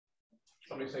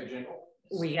Somebody say jingle.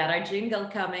 We got our jingle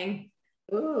coming.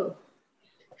 Ooh.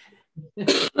 Let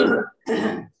me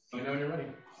know when you're ready.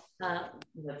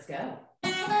 Let's go.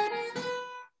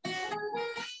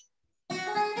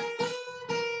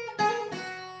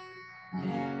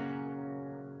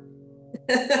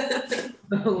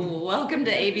 Welcome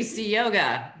to ABC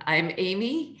Yoga. I'm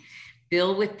Amy,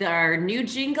 Bill with our new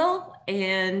jingle,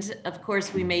 and of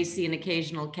course we may see an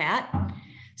occasional cat.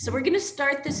 So we're going to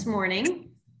start this morning.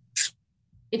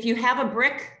 If you have a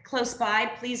brick close by,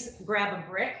 please grab a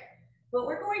brick. But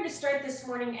we're going to start this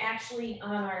morning actually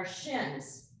on our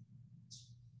shins,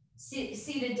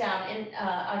 seated down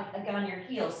and on your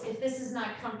heels. If this is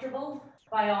not comfortable,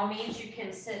 by all means, you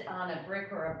can sit on a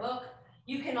brick or a book.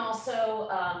 You can also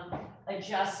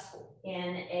adjust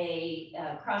in a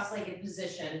cross-legged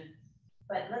position.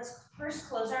 But let's first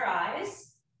close our eyes.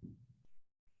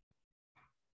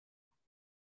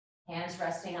 Hands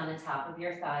resting on the top of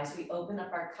your thighs. We open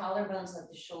up our collarbones, let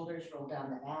the shoulders roll down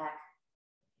the back.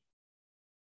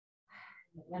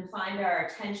 And find our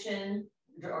attention,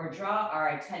 or draw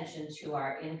our attention to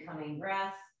our incoming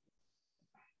breath.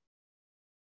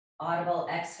 Audible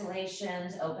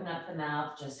exhalations, open up the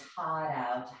mouth, just hot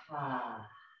out, ha.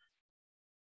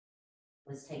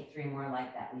 Let's take 3 more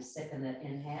like that. We sip in the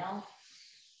inhale,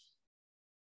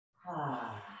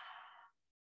 ha.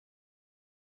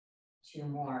 2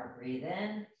 more, breathe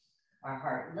in, our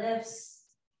heart lifts,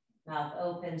 mouth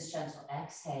opens, gentle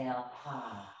exhale,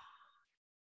 ha.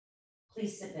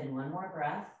 Please sip in 1 more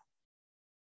breath.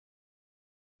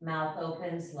 Mouth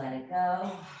opens, let it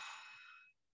go.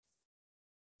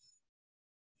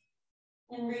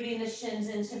 And rooting the shins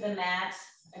into the mat,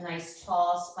 a nice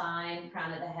tall spine,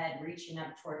 crown of the head reaching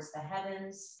up towards the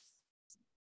heavens.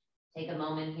 Take a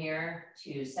moment here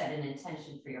to set an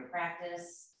intention for your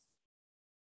practice.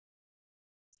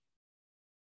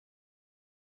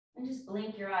 And just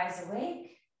blink your eyes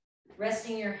awake.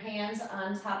 Resting your hands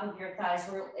on top of your thighs,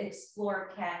 we'll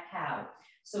explore cat-cow.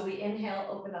 So we inhale,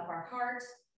 open up our heart.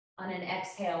 On an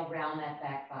exhale, round that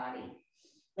back body.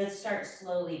 Let's start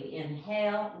slowly. We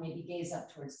inhale, maybe gaze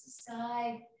up towards the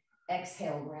sky.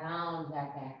 Exhale, round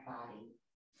that back body.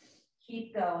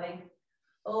 Keep going,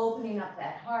 opening up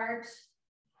that heart.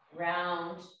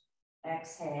 Round,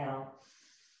 exhale.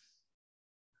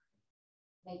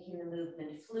 Making the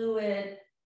movement fluid.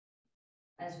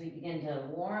 As we begin to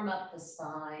warm up the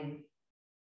spine,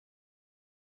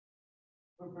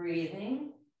 we're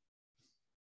breathing.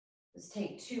 Let's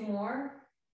take 2 more.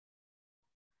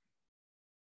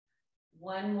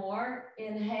 1 more,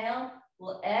 inhale.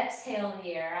 We'll exhale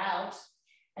the air out,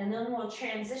 and then we'll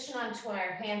transition onto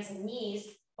our hands and knees,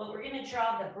 but we're gonna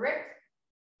draw the brick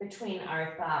between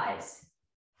our thighs.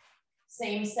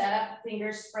 Same setup,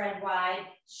 fingers spread wide,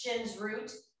 shins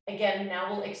root. Again,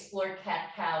 now we'll explore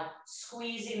cat-cow,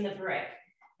 squeezing the brick.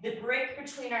 The brick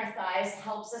between our thighs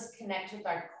helps us connect with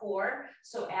our core.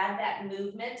 So add that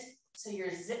movement. So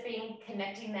you're zipping,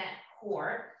 connecting that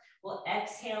core. We'll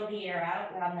exhale the air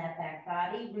out, round that back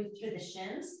body, root through the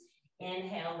shins.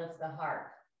 Inhale, lift the heart.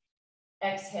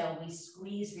 Exhale, we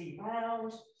squeeze,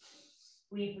 rebound.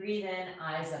 We breathe in,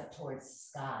 eyes up towards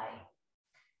the sky.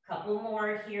 Couple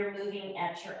more here, moving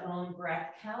at your own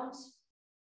breath count.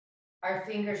 Our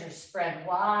fingers are spread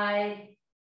wide.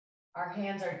 Our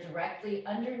hands are directly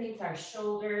underneath our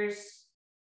shoulders.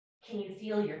 Can you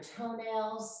feel your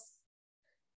toenails?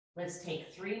 Let's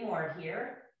take 3 more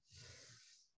here.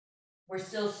 We're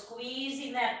still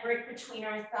squeezing that brick between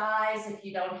our thighs. If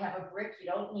you don't have a brick, you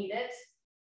don't need it.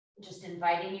 Just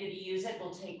inviting you to use it.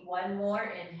 We'll take 1 more,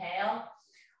 inhale.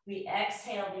 We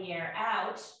exhale the air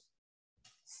out.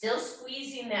 Still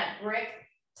squeezing that brick.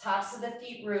 Tops of the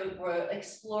feet root, we'll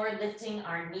explore lifting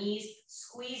our knees,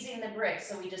 squeezing the brick.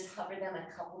 So we just hover them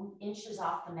a couple inches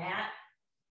off the mat.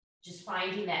 Just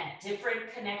finding that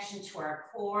different connection to our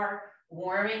core,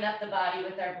 warming up the body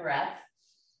with our breath.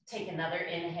 Take another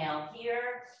inhale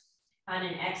here. On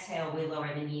an exhale, we lower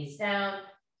the knees down.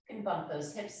 You can bump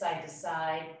those hips side to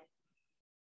side.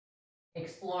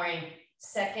 Exploring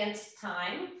second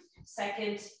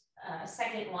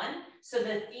one. So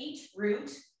the feet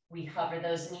root. We hover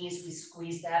those knees, we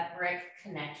squeeze that brick,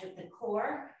 connect with the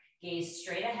core, gaze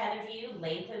straight ahead of you,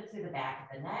 lengthen through the back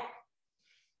of the neck.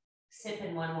 Sip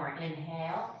in 1 more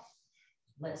inhale.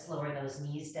 Let's lower those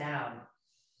knees down.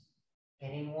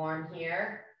 Getting warm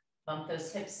here. Bump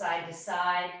those hips side to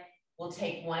side. We'll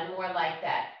take 1 more like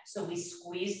that. So we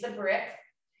squeeze the brick,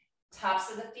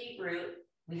 tops of the feet root.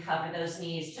 We hover those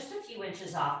knees just a few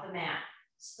inches off the mat.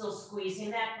 Still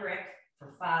squeezing that brick for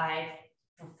 5,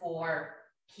 for 4,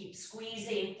 keep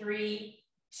squeezing, 3,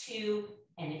 2,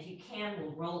 and if you can,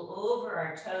 we'll roll over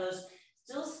our toes,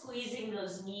 still squeezing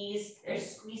those knees, or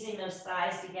squeezing those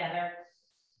thighs together,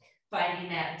 finding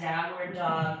that downward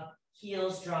dog,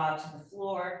 heels draw to the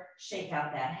floor, shake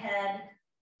out that head,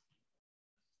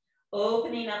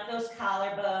 opening up those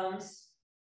collarbones,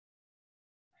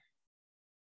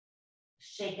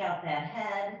 shake out that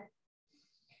head.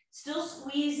 Still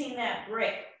squeezing that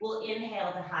brick, we'll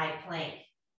inhale to high plank.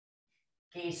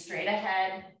 Gaze straight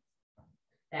ahead.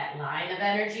 That line of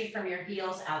energy from your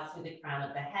heels out through the crown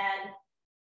of the head.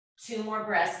 2 more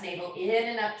breaths, navel in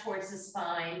and up towards the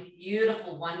spine.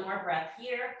 Beautiful, 1 more breath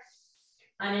here.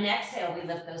 On an exhale, we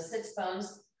lift those sits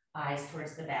bones, eyes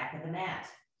towards the back of the mat.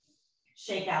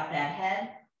 Shake out that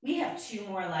head. We have 2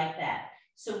 more like that.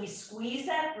 So we squeeze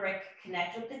that brick,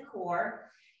 connect with the core,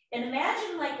 and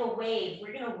imagine like a wave.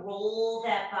 We're gonna roll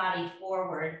that body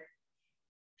forward,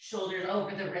 shoulders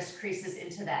over the wrist creases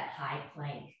into that high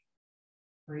plank.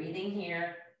 Breathing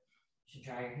here. You should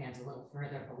draw your hands a little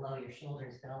further below your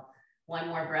shoulders, Bill. 1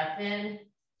 more breath in.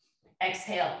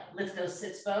 Exhale, lift those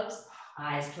sits bones,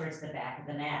 eyes towards the back of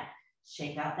the mat.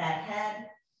 Shake out that head.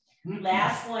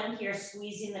 Last one here,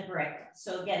 squeezing the brick.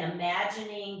 So again,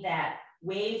 imagining that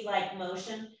wave-like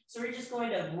motion. So we're just going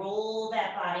to roll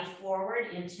that body forward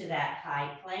into that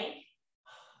high plank.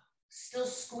 Still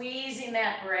squeezing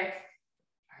that brick.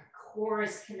 Our core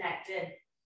is connected.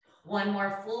 1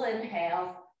 more full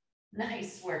inhale.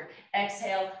 Nice work.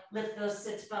 Exhale, lift those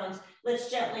sits bones.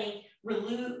 Let's gently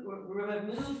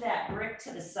remove that brick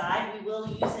to the side. We will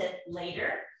use it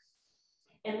later.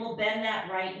 And we'll bend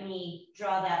that right knee,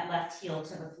 draw that left heel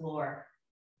to the floor.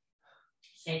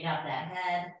 Shake out that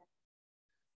head.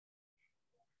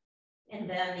 And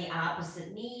then the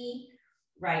opposite knee,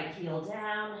 right heel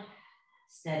down,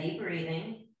 steady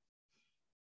breathing.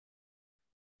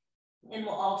 And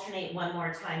we'll alternate 1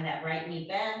 more time. That right knee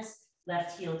bends,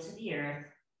 left heel to the earth.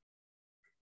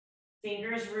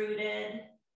 Fingers rooted.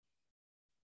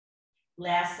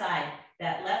 Last side,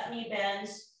 that left knee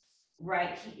bends,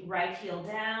 right heel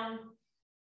down.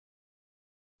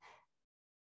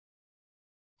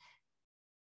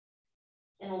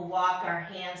 And we'll walk our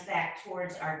hands back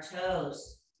towards our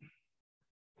toes.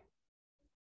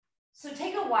 So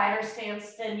take a wider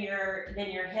stance than your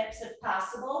hips if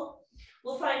possible.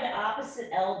 We'll find the opposite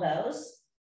elbows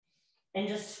and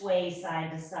just sway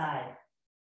side to side.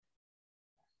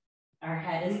 Our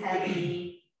head is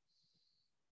heavy.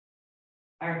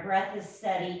 Our breath is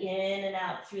steady in and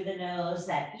out through the nose,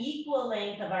 that equal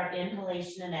length of our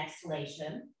inhalation and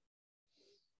exhalation.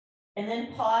 And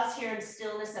then pause here in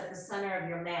stillness at the center of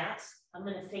your mat. I'm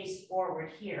going to face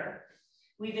forward here.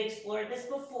 We've explored this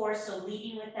before, so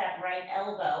leading with that right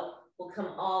elbow, we'll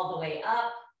come all the way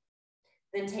up,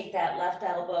 then take that left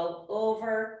elbow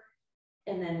over,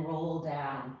 and then roll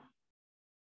down.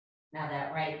 Now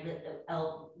that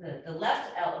the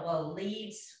left elbow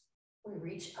leads, we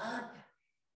reach up,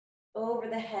 over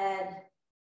the head,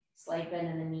 slight bend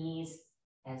in the knees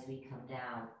as we come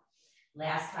down.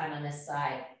 Last time on this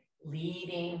side,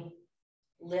 leading,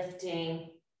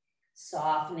 lifting,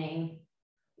 softening,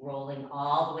 rolling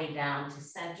all the way down to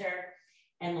center,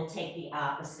 and we'll take the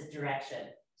opposite direction.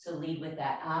 So lead with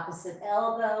that opposite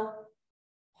elbow,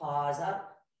 pause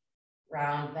up,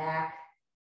 round back,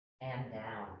 and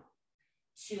down.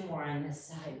 2 more on this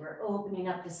side. We're opening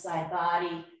up the side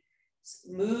body,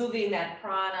 moving that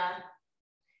prana,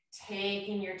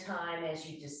 taking your time as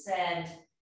you descend.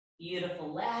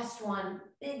 Beautiful. Last one,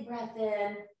 big breath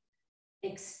in,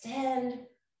 extend,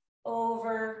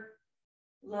 over,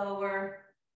 lower,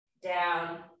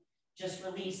 down. Just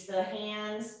release the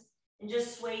hands and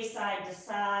just sway side to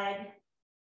side.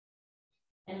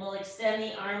 And we'll extend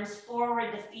the arms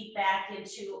forward, the feet back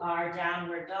into our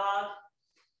downward dog.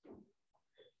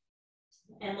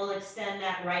 And we'll extend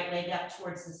that right leg up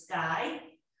towards the sky.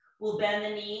 We'll bend the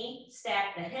knee,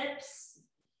 stack the hips.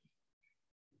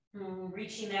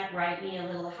 Reaching that right knee a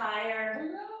little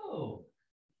higher. Hello.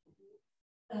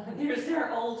 There's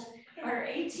our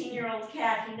 18-year-old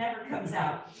cat. He never comes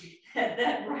out.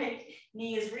 That right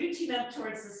knee is reaching up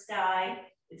towards the sky.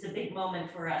 It's a big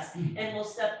moment for us. And we'll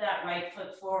step that right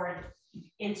foot forward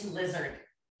into lizard.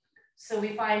 So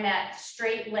we find that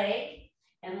straight leg,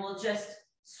 and we'll just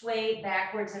sway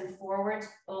backwards and forwards,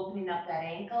 opening up that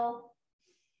ankle.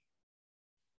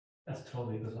 That's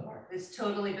totally bizarre. It's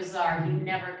totally bizarre. He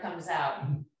never comes out.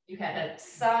 You had a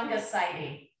Sangha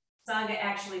sighting. Sangha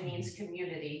actually means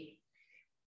community.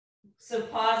 So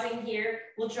pausing here,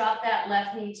 we'll drop that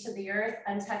left knee to the earth,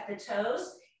 untuck the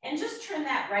toes, and just turn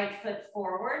that right foot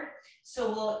forward.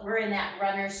 So we're in that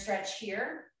runner stretch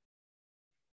here.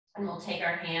 And we'll take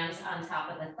our hands on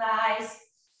top of the thighs.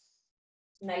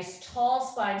 Nice tall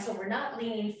spine. So we're not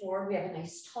leaning forward. We have a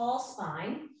nice tall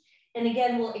spine. And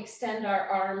again, we'll extend our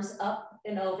arms up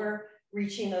and over,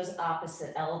 reaching those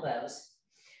opposite elbows.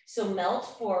 So melt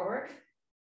forward.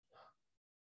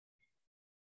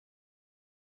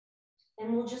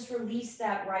 And we'll just release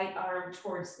that right arm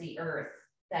towards the earth.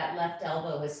 That left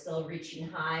elbow is still reaching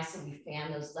high, so we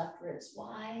fan those left ribs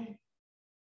wide.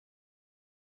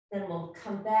 Then we'll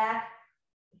come back,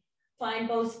 find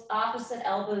both opposite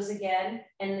elbows again,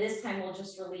 and this time we'll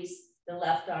just release the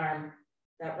left arm.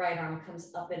 That right arm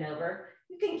comes up and over.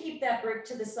 You can keep that brick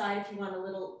to the side if you want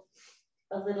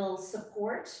a little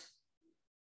support.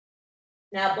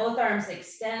 Now both arms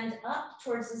extend up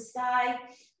towards the sky.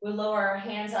 We'll lower our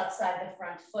hands outside the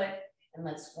front foot and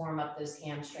let's warm up those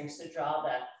hamstrings. So draw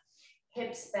the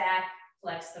hips back,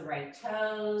 flex the right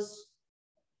toes.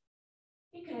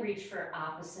 You can reach for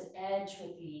opposite edge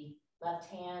with the left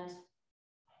hand.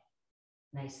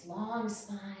 Nice long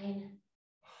spine.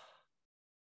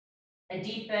 A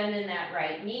deep bend in that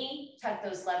right knee. Tuck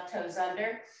those left toes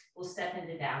under. We'll step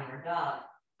into downward dog.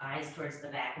 Eyes towards the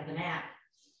back of the mat.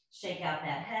 Shake out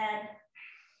that head.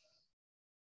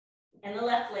 And the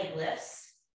left leg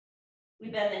lifts. We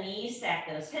bend the knees, stack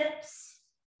those hips.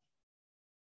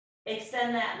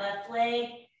 Extend that left leg,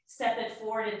 step it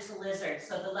forward into lizard.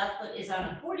 So the left foot is on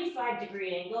a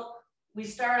 45-degree angle. We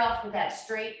start off with that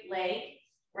straight leg,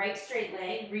 right straight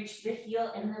leg, reach the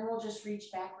heel, and then we'll just reach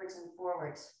backwards and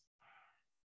forwards.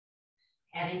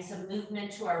 Adding some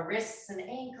movement to our wrists and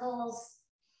ankles.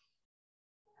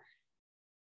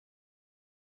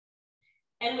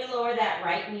 And we lower that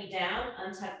right knee down,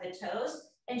 untuck the toes,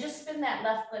 and just spin that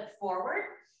left foot forward.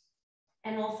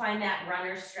 And we'll find that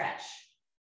runner stretch.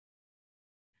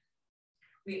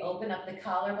 We open up the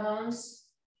collarbones,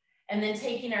 and then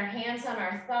taking our hands on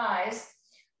our thighs,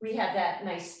 we have that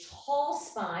nice tall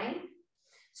spine.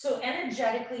 So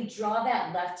energetically draw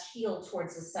that left heel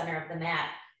towards the center of the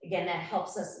mat. Again, that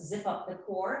helps us zip up the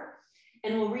core.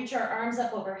 And we'll reach our arms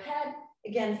up overhead,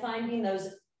 again, finding those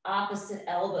opposite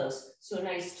elbows. So a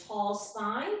nice tall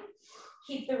spine.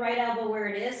 Keep the right elbow where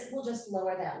it is. We'll just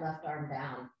lower that left arm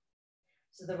down.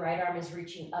 So the right arm is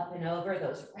reaching up and over.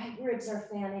 Those right ribs are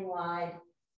fanning wide.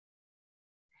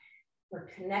 We're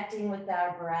connecting with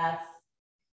our breath.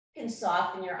 You can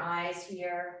soften your eyes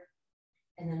here.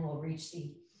 And then we'll reach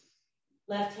the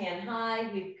left hand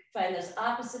high. We find those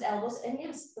opposite elbows. And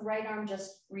yes, the right arm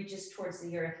just reaches towards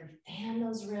the earth. We fan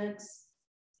those ribs.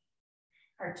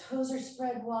 Our toes are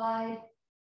spread wide.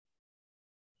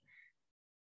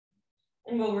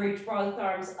 And we'll reach both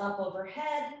arms up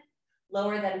overhead,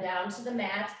 lower them down to the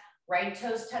mat, right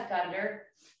toes tuck under.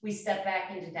 We step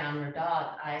back into downward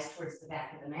dog, eyes towards the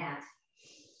back of the mat.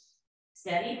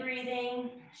 Steady breathing,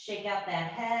 shake out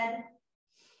that head.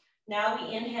 Now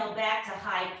we inhale back to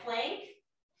high plank.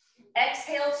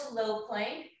 Exhale to low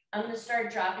plank. I'm gonna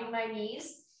start dropping my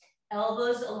knees,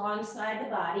 elbows alongside the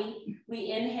body.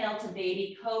 We inhale to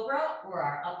baby cobra or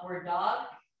our upward dog.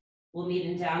 We'll meet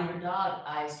in downward dog,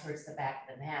 eyes towards the back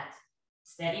of the mat.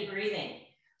 Steady breathing.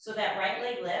 So that right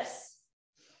leg lifts.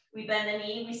 We bend the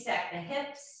knee, we stack the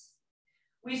hips.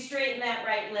 We straighten that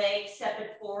right leg, step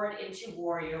it forward into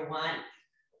warrior one.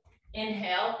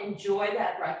 Inhale, enjoy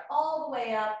that breath all the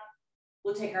way up.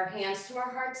 We'll take our hands to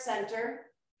our heart center,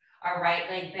 our right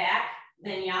leg back,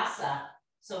 vinyasa.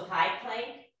 So high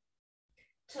plank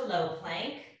to low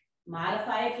plank.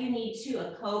 Modify if you need to,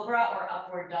 a cobra or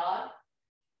upward dog.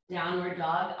 Downward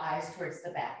dog, eyes towards the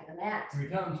back of the mat. Here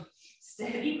it comes.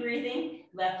 Steady breathing,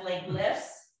 left leg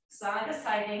lifts, saga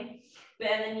sighting.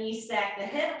 Bend the knees, stack the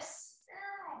hips.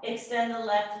 Extend the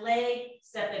left leg,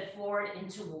 step it forward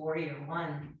into warrior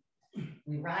one.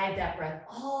 We ride that breath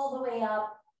all the way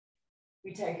up.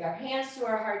 We take our hands to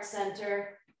our heart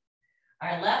center,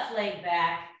 our left leg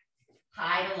back,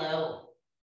 high to low.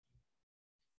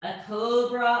 A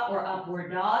cobra or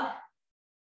upward dog.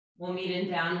 We'll meet in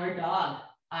downward dog,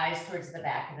 eyes towards the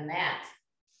back of the mat.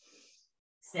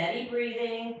 Steady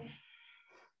breathing.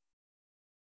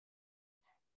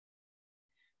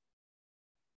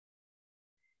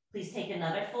 Please take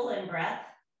another full in breath.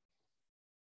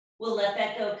 We'll let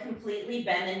that go completely.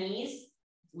 Bend the knees,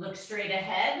 look straight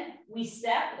ahead. We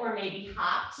step or maybe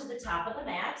hop to the top of the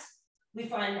mat. We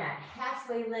find that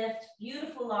halfway lift,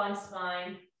 beautiful long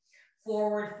spine.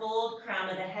 Forward fold, crown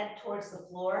of the head towards the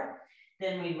floor.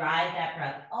 Then we ride that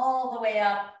breath all the way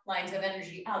up, lines of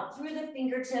energy out through the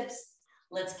fingertips.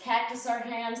 Let's cactus our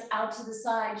hands out to the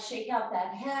side, shake out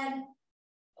that head.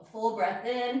 A full breath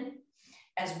in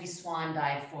as we swan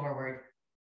dive forward.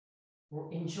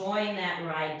 We're enjoying that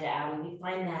ride down. We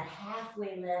find that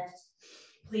halfway lift.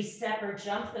 Please step or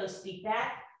jump those feet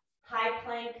back. High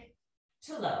plank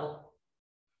to low.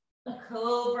 A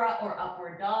cobra or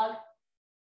upward dog.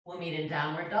 We'll meet in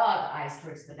downward dog, eyes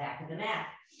towards the back of the mat.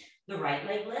 The right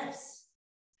leg lifts,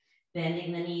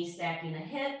 bending the knees, stacking the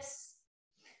hips.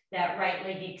 That right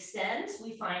leg extends.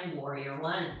 We find warrior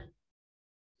one.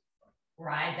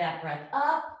 Ride that breath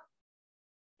up,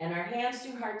 and our hands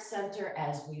to heart center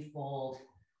as we fold.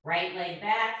 Right leg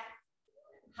back,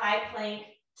 high plank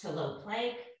to low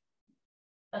plank.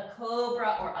 A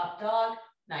cobra or up dog,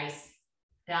 nice.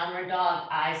 Downward dog,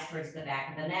 eyes towards the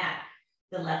back of the mat.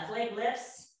 The left leg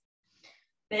lifts,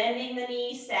 bending the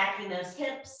knees, stacking those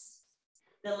hips.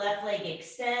 The left leg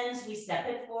extends, we step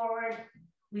it forward.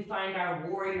 We find our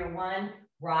warrior one,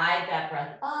 ride that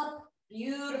breath up,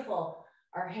 beautiful.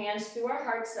 Our hands through our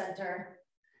heart center,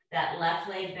 that left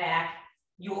leg back,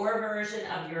 your version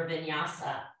of your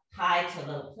vinyasa, high to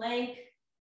low plank,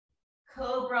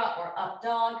 cobra or up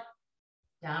dog,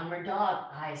 downward dog,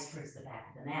 eyes towards the back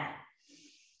of the mat.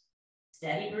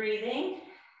 Steady breathing.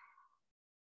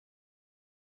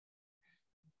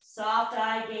 Soft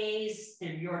eye gaze through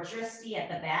your drishti at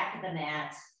the back of the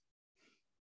mat.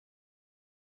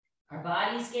 Our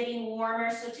body's getting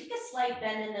warmer, so take a slight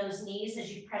bend in those knees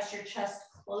as you press your chest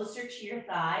closer to your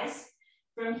thighs.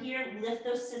 From here, lift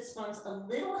those sits bones a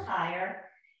little higher,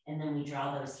 and then we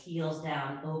draw those heels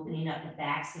down, opening up the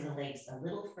backs of the legs a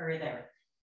little further.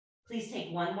 Please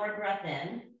take one more breath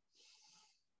in.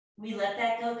 We let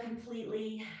that go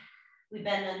completely. We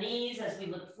bend the knees as we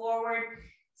look forward.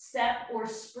 Step or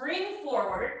spring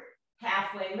forward,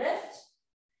 halfway lift,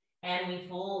 and we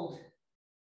fold.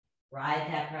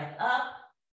 Ride that breath up.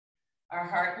 Our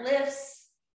heart lifts.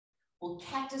 We'll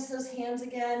cactus those hands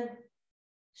again.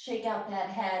 Shake out that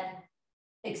head.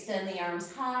 Extend the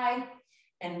arms high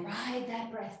and ride that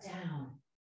breath down.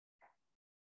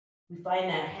 We find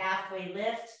that halfway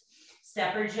lift.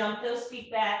 Step or jump those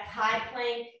feet back, high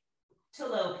plank to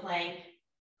low plank.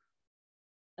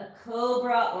 A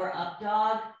cobra or up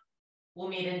dog. We'll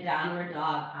meet in downward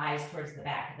dog, eyes towards the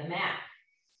back of the mat.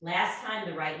 Last time,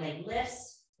 the right leg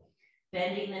lifts,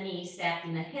 bending the knee,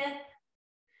 stacking the hip.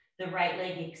 The right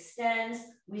leg extends.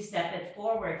 We step it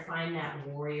forward, find that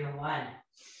warrior one.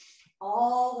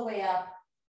 All the way up,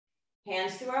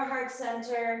 hands through our heart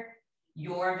center,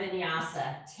 your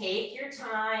vinyasa. Take your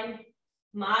time,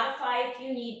 modify if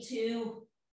you need to.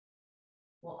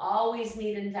 We'll always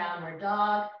meet in downward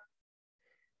dog.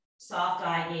 Soft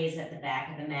eye gaze at the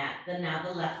back of the mat. Then now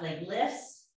the left leg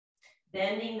lifts,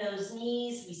 bending those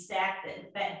knees. We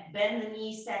bend the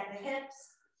knees, stack the hips.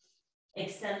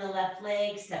 Extend the left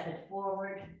leg, step it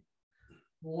forward.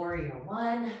 Warrior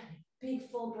one, big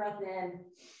full breath in.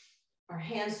 Our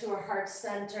hands to our heart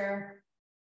center.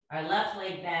 Our left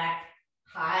leg back,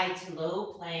 high to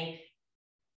low plank.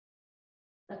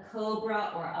 A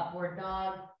cobra or upward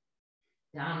dog,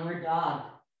 downward dog.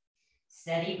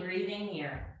 Steady breathing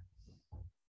here.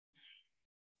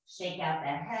 Shake out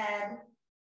that head.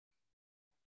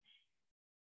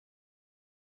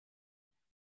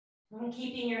 And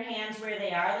keeping your hands where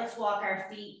they are, let's walk our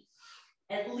feet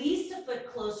at least a foot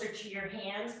closer to your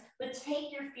hands, but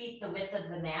take your feet the width of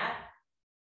the mat.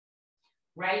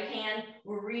 Right hand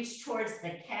will reach towards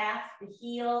the calf, the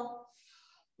heel.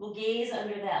 We'll gaze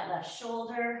under that left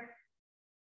shoulder.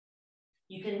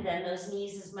 You can bend those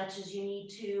knees as much as you need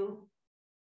to.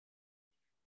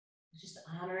 Just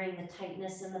honoring the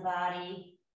tightness in the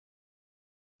body.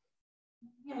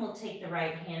 And we'll take the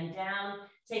right hand down.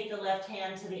 Take the left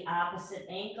hand to the opposite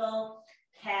ankle,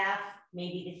 calf,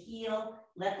 maybe the heel.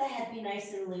 Let the head be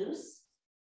nice and loose.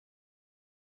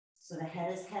 So the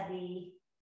head is heavy.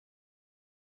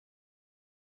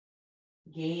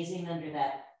 Gazing under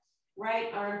that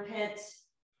right armpit.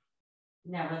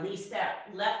 Now release that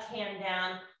left hand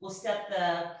down. We'll step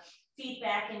the feet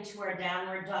back into our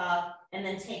downward dog and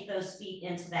then take those feet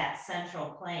into that central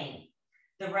plane.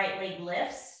 The right leg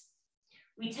lifts.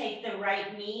 We take the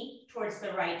right knee towards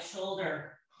the right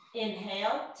shoulder.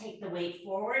 Inhale, take the weight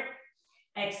forward.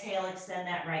 Exhale, extend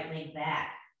that right leg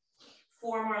back.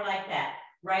 4 more like that.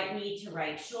 Right knee to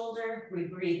right shoulder. We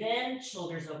breathe in,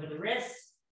 shoulders over the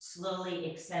wrists. Slowly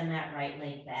extend that right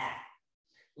leg back.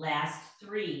 Last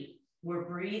 3. We're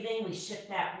breathing. We shift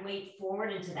that weight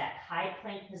forward into that high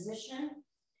plank position.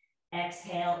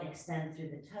 Exhale, extend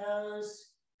through the toes.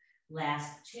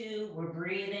 Last 2. We're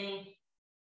breathing.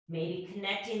 Maybe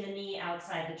connecting the knee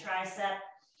outside the tricep.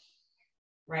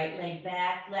 Right leg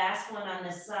back. Last one on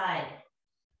this side.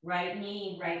 Right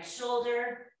knee, right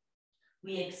shoulder.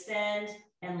 We extend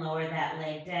and lower that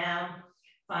leg down.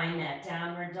 Find that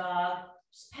downward dog.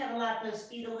 Just pedal out those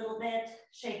feet a little bit.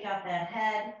 Shake out that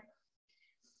head.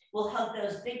 We'll hug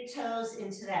those big toes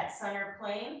into that center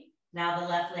plane. Now the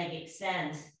left leg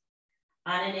extends.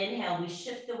 On an inhale, we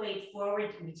shift the weight forward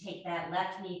and we take that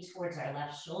left knee towards our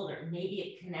left shoulder. Maybe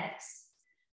it connects.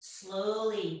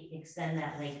 Slowly extend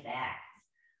that leg back.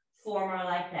 4 more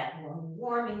like that. We're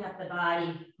warming up the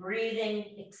body, breathing,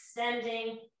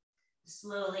 extending,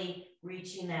 slowly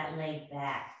reaching that leg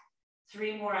back.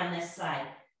 3 more on this side.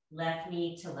 Left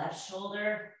knee to left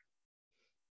shoulder.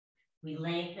 We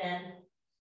lengthen,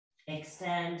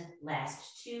 extend,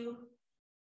 last 2.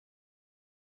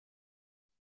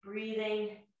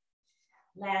 Breathing,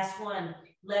 last 1.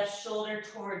 Left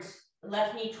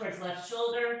knee towards left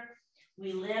shoulder.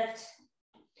 We lift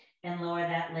and lower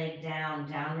that leg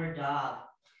down, downward dog.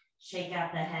 Shake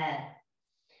out the head.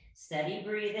 Steady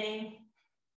breathing.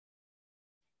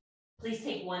 Please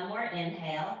take 1 more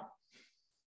inhale.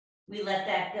 We let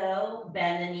that go,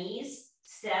 bend the knees,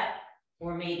 step,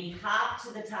 or maybe hop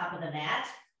to the top of the mat.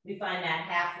 We find that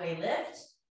halfway lift,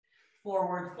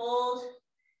 forward fold.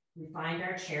 We find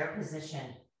our chair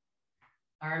position.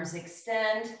 Arms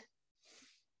extend.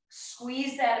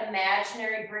 Squeeze that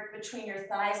imaginary brick between your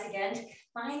thighs again to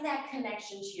find that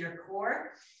connection to your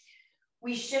core.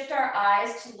 We shift our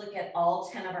eyes to look at all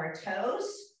 10 of our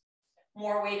toes.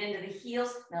 More weight into the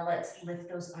heels. Now let's lift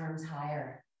those arms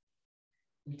higher.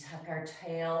 We tuck our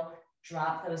tail,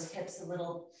 drop those hips a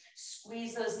little,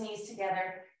 squeeze those knees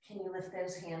together. Can you lift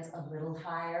those hands a little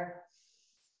higher?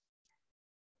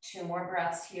 2 more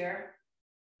breaths here.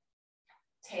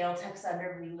 Tail tucks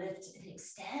under, we lift and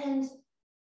extend.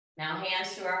 Now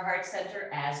hands to our heart center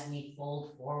as we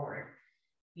fold forward.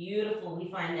 Beautiful,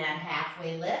 we find that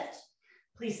halfway lift.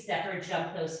 Please step or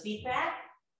jump those feet back.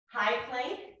 High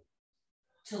plank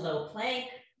to low plank.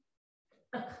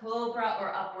 A cobra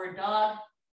or upward dog.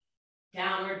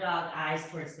 Downward dog, eyes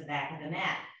towards the back of the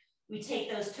mat. We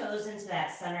take those toes into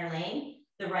that center lane.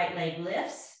 The right leg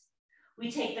lifts.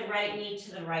 We take the right knee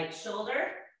to the right shoulder.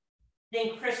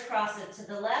 Then crisscross it to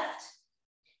the left,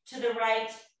 to the right,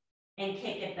 and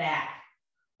kick it back.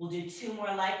 We'll do 2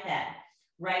 more like that.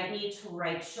 Right knee to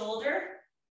right shoulder.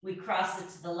 We cross it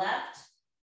to the left,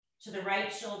 to the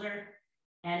right shoulder,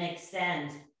 and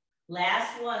extend.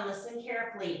 Last one, listen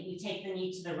carefully. We take the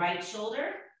knee to the right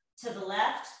shoulder, to the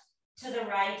left, to the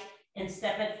right, and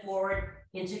step it forward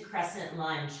into crescent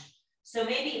lunge. So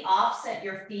maybe offset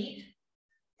your feet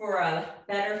for a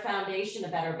better foundation, a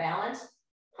better balance.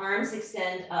 Arms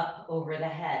extend up over the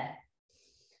head.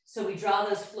 So we draw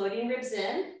those floating ribs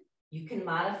in. You can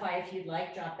modify if you'd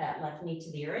like, drop that left knee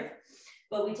to the earth.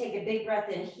 But we take a big breath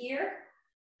in here.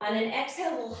 On an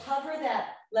exhale, we'll hover that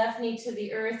left knee to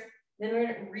the earth. Then we're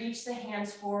gonna reach the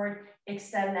hands forward,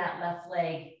 extend that left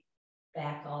leg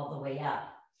back all the way up.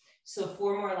 So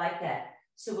 4 more like that.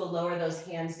 So we'll lower those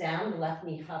hands down, the left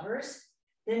knee hovers.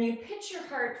 Then you pitch your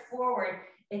heart forward,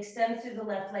 extend through the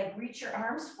left leg, reach your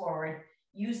arms forward,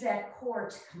 use that core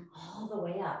to come all the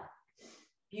way up.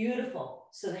 Beautiful.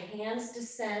 So the hands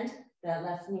descend, that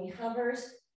left knee hovers.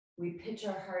 We pitch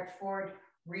our heart forward,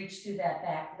 reach through that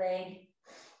back leg,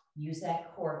 use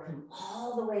that core, come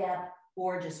all the way up,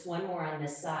 or just 1 more on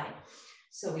this side.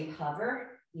 So we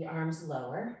hover, the arms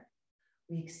lower.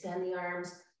 We extend the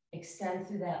arms, extend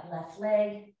through that left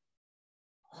leg,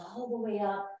 all the way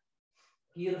up.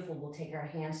 Beautiful. We'll take our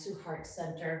hands to heart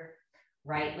center,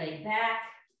 right leg back,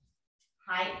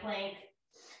 high plank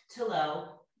to low,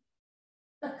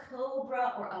 a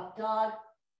cobra or up dog,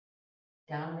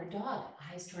 downward dog,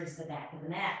 eyes towards the back of the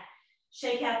mat.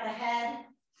 Shake out the head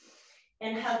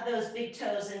and hug those big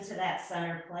toes into that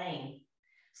center plane.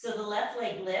 So the left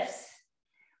leg lifts.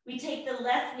 We take the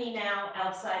left knee now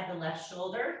outside the left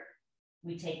shoulder.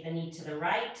 We take the knee to the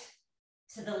right,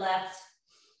 to the left,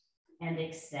 and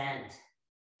extend.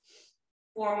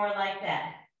 4 more like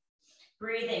that.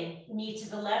 Breathing, knee to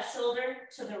the left shoulder,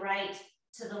 to the right,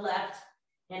 to the left,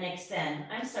 and extend.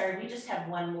 I'm sorry, we just have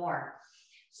 1 more.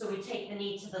 So we take the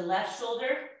knee to the left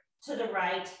shoulder, to the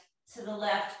right, to the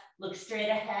left, look straight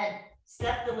ahead,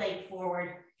 step the leg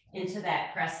forward into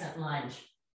that crescent lunge.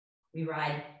 We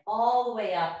ride all the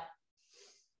way up,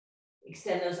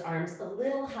 extend those arms a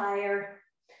little higher.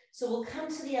 So we'll come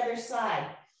to the other side.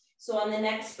 So on the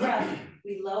next breath,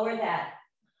 we lower that,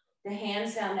 the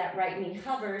hands down, that right knee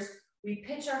hovers. We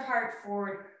pitch our heart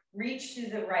forward, reach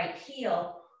through the right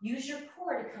heel, use your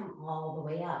core to come all the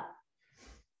way up.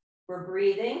 We're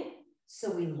breathing,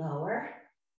 so we lower,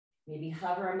 maybe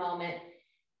hover a moment,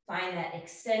 find that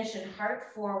extension,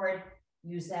 heart forward,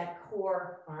 use that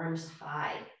core, arms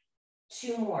high.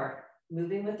 2 more,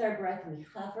 moving with our breath, we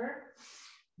hover,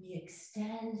 we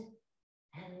extend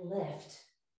and lift.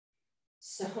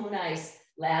 So nice.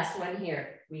 Last one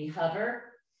here, we hover,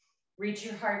 reach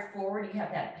your heart forward, you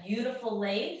have that beautiful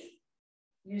length,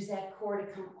 use that core to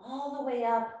come all the way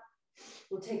up,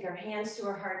 We'll take our hands to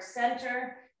our heart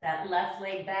center, that left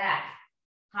leg back.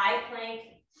 High plank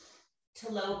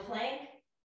to low plank,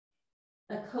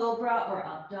 a cobra or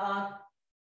up dog.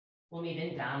 We'll meet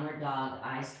in downward dog,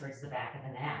 eyes towards the back of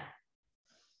the mat.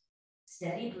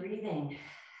 Steady breathing.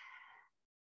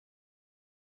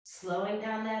 Slowing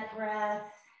down that breath.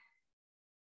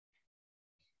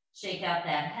 Shake out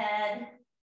that head.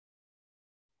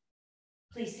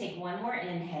 Please take one more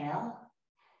inhale.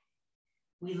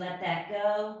 We let that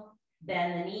go.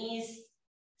 Bend the knees.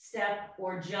 Step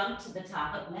or jump to the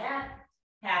top of mat.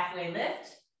 Halfway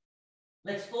lift.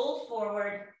 Let's fold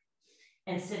forward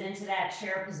and sit into that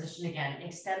chair position again.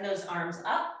 Extend those arms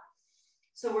up.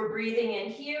 So we're breathing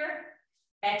in here.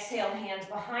 Exhale, hands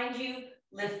behind you.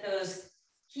 Lift those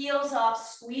heels off,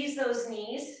 squeeze those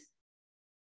knees.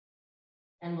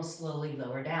 And we'll slowly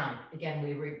lower down. Again,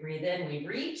 we breathe in, we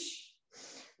reach.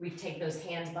 We take those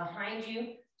hands behind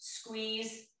you,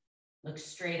 squeeze, look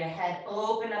straight ahead,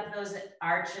 open up those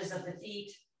arches of the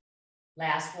feet.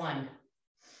 Last one.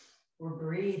 We're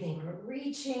breathing, we're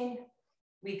reaching.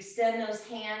 We extend those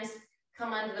hands,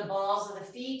 come onto the balls of the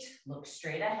feet, look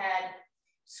straight ahead,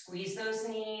 squeeze those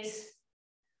knees.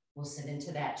 We'll sit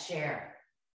into that chair.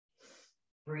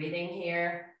 Breathing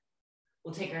here.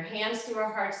 We'll take our hands to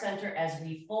our heart center as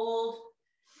we fold.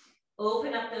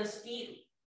 Open up those feet,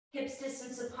 hips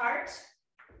distance apart.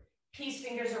 Peace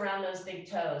fingers around those big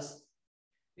toes.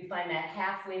 We find that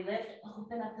halfway lift.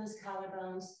 Open up those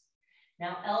collarbones.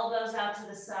 Now elbows out to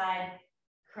the side,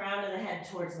 crown of the head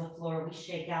towards the floor. We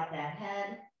shake out that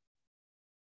head.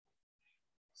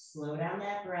 Slow down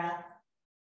that breath.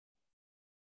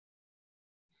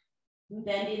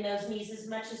 Bending those knees as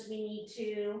much as we need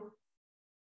to.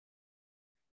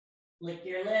 Lick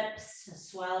your lips,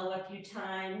 swallow a few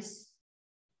times.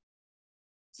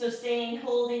 So staying,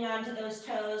 holding onto those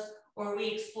toes, or we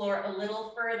explore a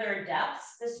little further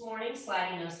depths this morning,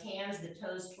 sliding those hands, the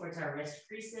toes towards our wrist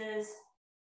creases.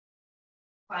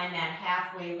 Find that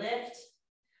halfway lift.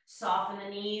 Soften the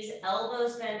knees,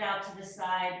 elbows bend out to the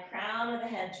side, crown of the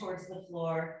head towards the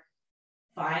floor.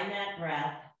 Find that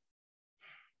breath.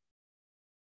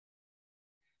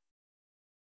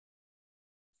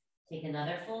 Take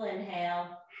another full inhale.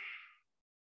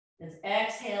 Let's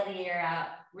exhale the air out.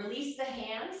 Release the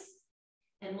hands,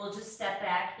 and we'll just step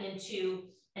back into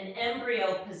an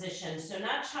embryo position. So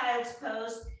not child's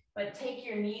pose, but take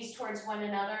your knees towards one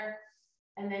another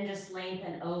and then just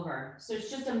lengthen over. So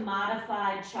it's just a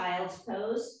modified child's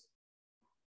pose.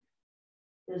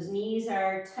 Those knees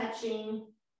are touching.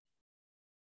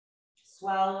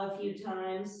 Swallow a few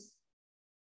times.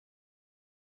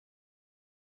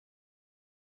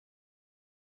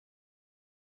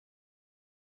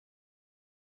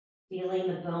 Feeling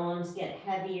the bones get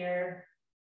heavier.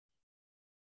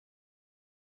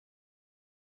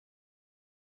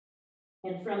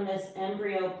 And from this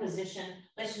embryo position,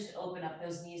 let's just open up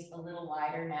those knees a little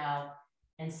wider now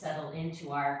and settle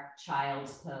into our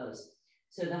child's pose.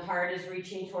 So the heart is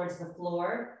reaching towards the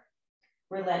floor.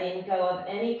 We're letting go of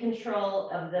any control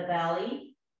of the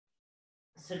belly.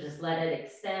 So just let it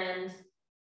extend.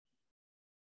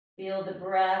 Feel the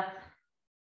breath.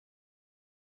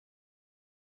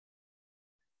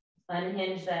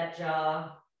 Unhinge that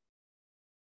jaw.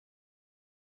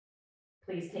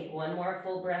 Please take one more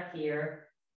full breath here.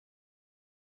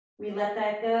 We let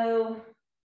that go,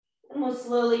 and we'll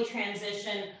slowly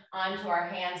transition onto our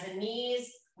hands and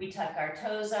knees. We tuck our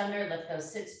toes under, lift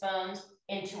those sits bones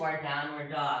into our downward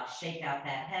dog. Shake out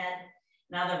that head.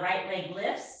 Now the right leg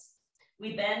lifts.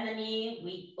 We bend the knee,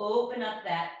 we open up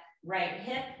that right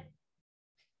hip,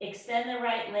 extend the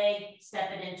right leg,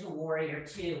 step it into warrior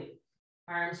two.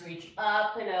 Arms reach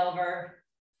up and over.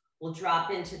 We'll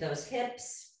drop into those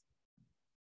hips,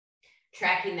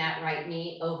 tracking that right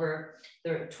knee over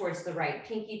towards the right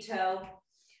pinky toe.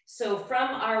 So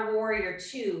from our warrior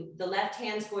two, the left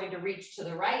hand's going to reach to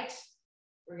the right.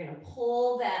 We're going to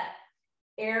pull that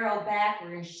arrow back.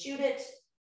 We're going to shoot it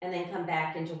and then come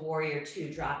back into warrior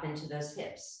two, drop into those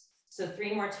hips. So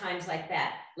 3 more times like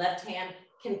that. Left hand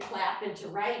can clap into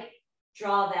right,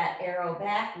 draw that arrow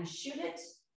back, we shoot it.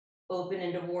 Open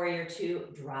into warrior two,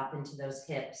 drop into those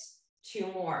hips. 2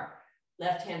 more.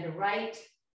 Left hand to right,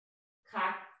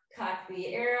 cock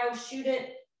the arrow, shoot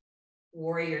it,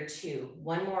 warrior two.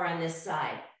 1 more on this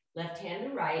side. Left hand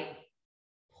to right,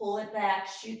 pull it back,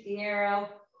 shoot the arrow,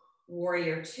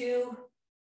 warrior two,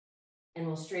 and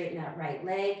we'll straighten that right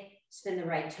leg, spin the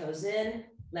right toes in,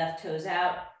 left toes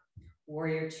out,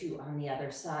 warrior two on the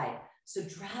other side. So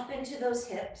drop into those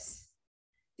hips,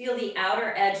 feel the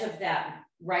outer edge of that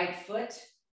right foot,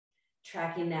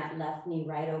 tracking that left knee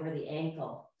right over the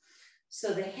ankle.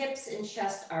 So the hips and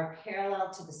chest are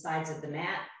parallel to the sides of the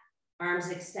mat. Arms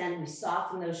extend, we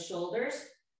soften those shoulders.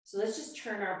 So let's just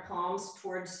turn our palms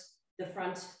towards the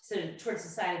front, so towards the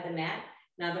side of the mat.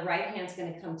 Now the right hand's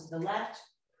gonna come to the left.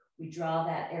 We draw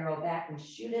that arrow back and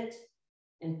shoot it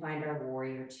and find our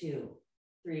warrior two.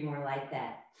 3 more like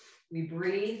that. We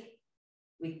breathe,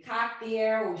 we cock the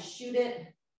arrow, we shoot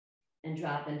it and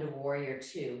drop into warrior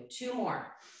two. 2 more.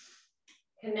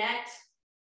 Connect,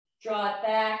 draw it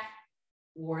back,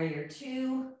 warrior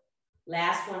two.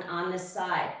 Last one on this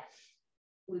side.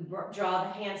 We draw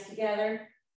the hands together,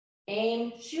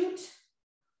 aim, shoot,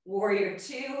 warrior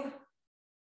two.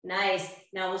 Nice.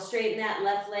 Now we'll straighten that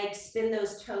left leg, spin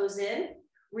those toes in,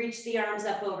 reach the arms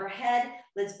up overhead.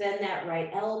 Let's bend that right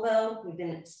elbow. We've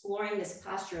been exploring this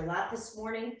posture a lot this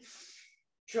morning.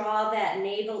 Draw that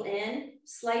navel in,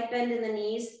 slight bend in the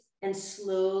knees, and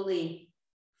slowly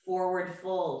forward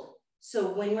fold.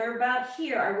 So when we're about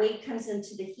here, our weight comes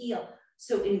into the heel.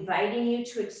 So inviting you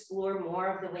to explore more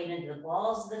of the weight into the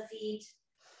balls of the feet.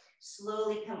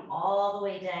 Slowly come all the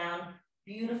way down.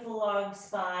 Beautiful long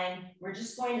spine. We're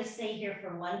just going to stay here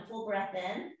for 1 full breath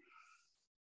in,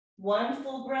 1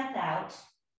 full breath out.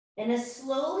 And as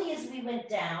slowly as we went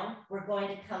down, we're going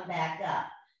to come back up.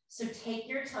 So take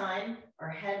your time. Our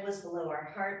head was below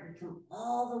our heart. We come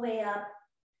all the way up.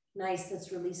 Nice.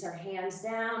 Let's release our hands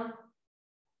down.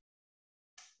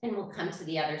 And we'll come to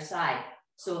the other side.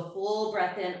 So a full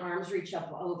breath in, arms reach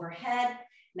up overhead.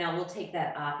 Now we'll take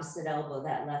that opposite elbow,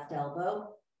 that left elbow.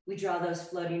 We draw those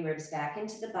floating ribs back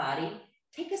into the body.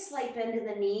 Take a slight bend in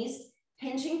the knees,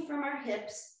 hinging from our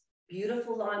hips.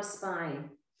 Beautiful long spine.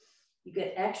 You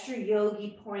get extra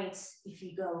yogi points if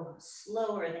you go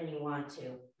slower than you want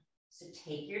to. So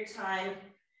take your time.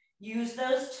 Use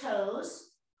those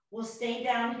toes. We'll stay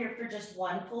down here for just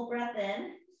 1 full breath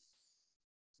in,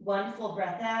 1 full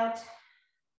breath out.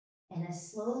 And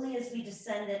as slowly as we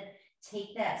descended,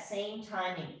 take that same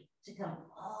timing to come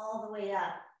all the way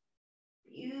up.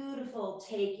 Beautiful.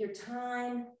 Take your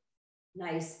time.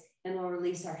 Nice. And we'll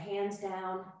release our hands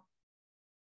down.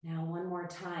 Now, 1 more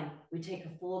time. We take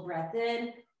a full breath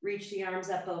in, reach the arms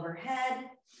up overhead.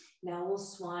 Now we'll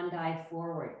swan dive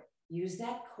forward. Use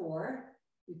that core.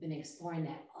 We've been exploring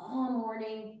that all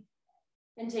morning.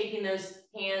 And taking those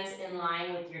hands in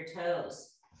line with your toes.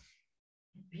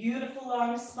 Beautiful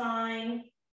long spine.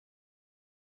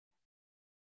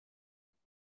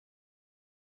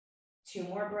 2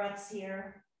 more breaths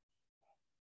here.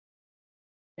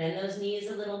 Bend those knees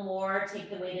a little more. Take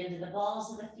the weight into the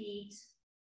balls of the feet.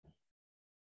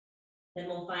 Then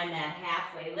we'll find that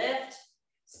halfway lift.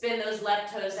 Spin those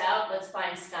left toes out. Let's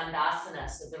find Skandasana.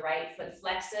 So the right foot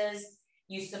flexes.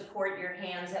 You support your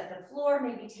hands at the floor.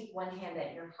 Maybe take 1 hand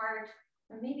at your heart,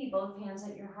 or maybe both hands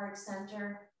at your heart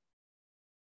center.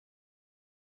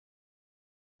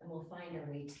 And we'll find our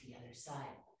way to the other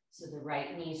side. So the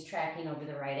right knee is tracking over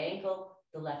the right ankle.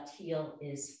 The left heel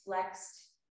is flexed.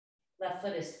 Left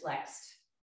foot is flexed.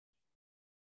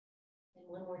 And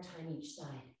 1 more time each side.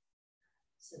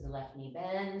 So the left knee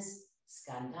bends,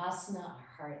 Skandasana, our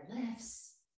heart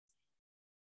lifts.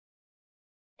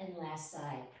 And last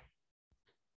side.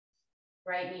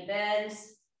 Right knee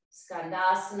bends,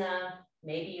 Skandasana.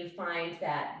 Maybe you find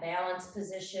that balance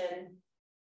position.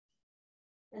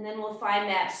 And then we'll find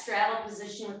that straddle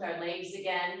position with our legs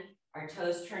again. Our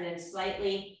toes turn in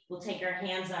slightly. We'll take our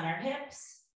hands on our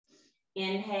hips.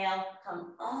 Inhale,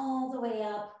 come all the way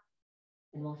up.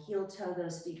 And we'll heel toe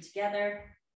those feet together.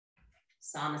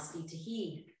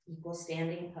 Samastitihi, equal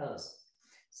standing pose.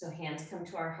 So hands come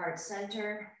to our heart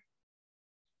center.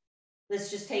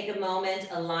 Let's just take a moment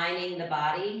aligning the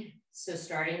body. So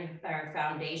starting with our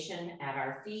foundation at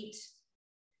our feet.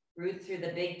 Root through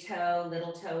the big toe,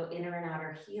 little toe, inner and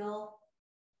outer heel.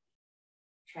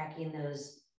 Tracking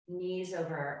those knees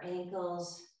over our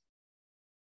ankles.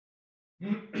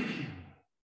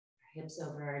 Hips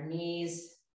over our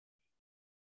knees.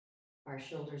 Our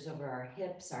shoulders over our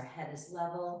hips. Our head is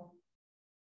level.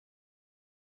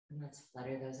 And let's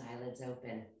flutter those eyelids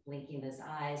open, blinking those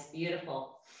eyes.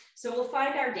 Beautiful. So we'll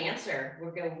find our dancer.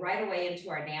 We'll go right away into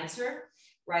our dancer.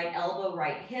 Right elbow,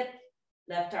 right hip.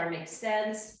 Left arm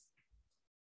extends.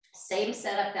 Same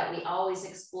setup that we always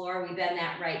explore. We bend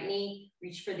that right knee,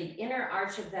 reach for the inner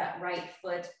arch of that right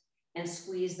foot, and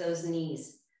squeeze those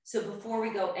knees. So before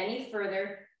we go any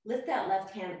further, lift that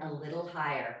left hand a little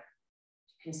higher.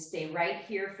 You can stay right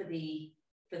here for the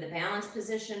balance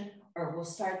position, or we'll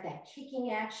start that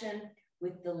kicking action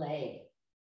with the leg.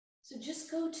 So just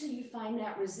go till you find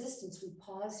that resistance. We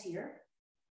pause here.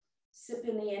 Sip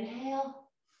in the inhale.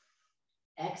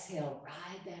 Exhale,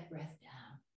 ride that breath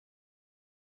down.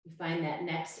 You find that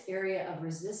next area of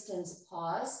resistance,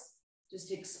 pause,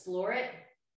 just explore it,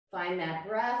 find that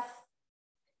breath,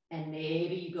 and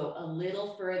maybe you go a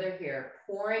little further here,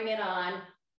 pouring it on,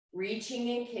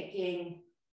 reaching and kicking,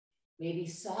 maybe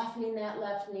softening that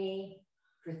left knee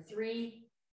for 3,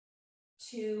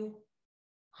 2,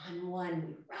 on 1.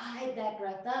 We ride that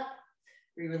breath up.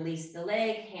 We release the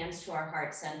leg, hands to our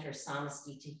heart center,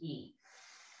 Samasti Tahi.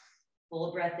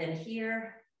 Full breath in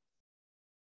here.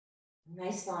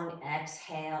 Nice long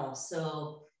exhale.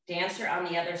 So dancer on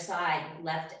the other side,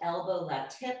 left elbow,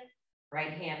 left hip,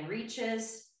 right hand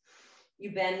reaches.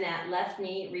 You bend that left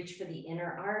knee, reach for the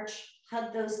inner arch,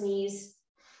 hug those knees.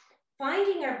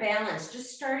 Finding our balance,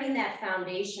 just starting that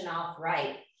foundation off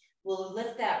right. We'll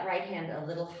lift that right hand a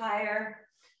little higher,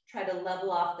 try to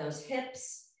level off those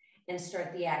hips and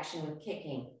start the action with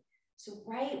kicking. So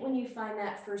right when you find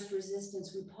that first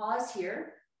resistance, we pause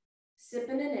here, sip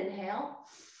in an inhale,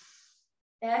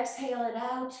 exhale it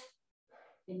out,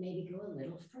 and maybe go a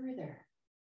little further.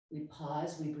 We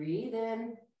pause, we breathe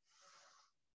in,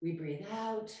 we breathe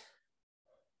out,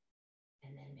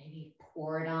 and then maybe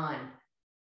pour it on.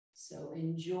 So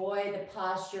enjoy the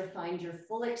posture, find your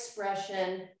full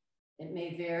expression. It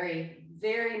may vary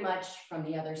very much from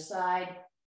the other side.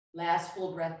 Last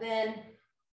full breath in,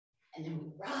 and then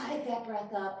we ride that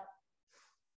breath up.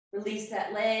 Release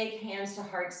that leg, hands to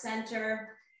heart center,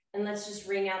 and let's just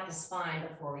wring out the spine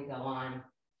before we go on.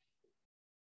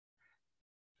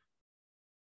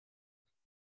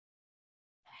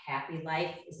 A happy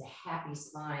life is a happy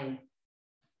spine.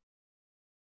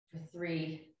 For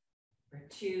 3, for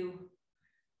 2,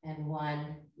 and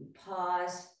 1. We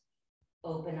pause,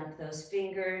 open up those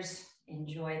fingers,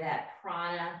 enjoy that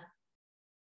prana.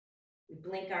 We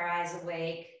blink our eyes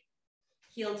awake,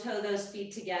 heel toe those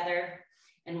feet together,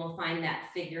 and we'll find that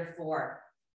figure 4.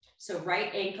 So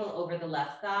right ankle over the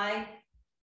left thigh,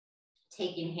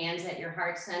 taking hands at your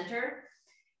heart center.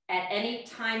 At any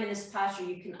time in this posture,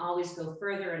 you can always go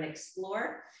further and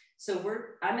explore. So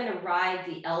I'm gonna ride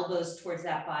the elbows towards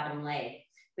that bottom leg,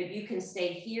 but you can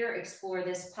stay here, explore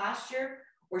this posture,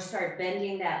 or start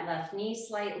bending that left knee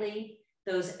slightly.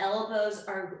 Those elbows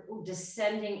are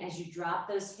descending as you drop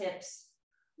those hips,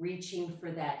 reaching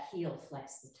for that heel,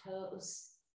 flex the toes.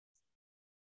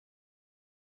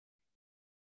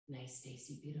 Nice,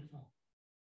 Stacy, beautiful.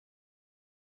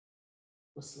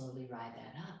 We'll slowly ride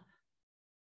that up.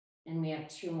 And we have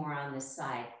 2 more on this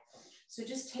side. So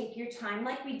just take your time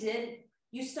like we did.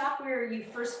 You stop where you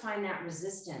first find that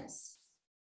resistance.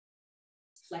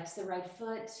 Flex the right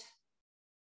foot.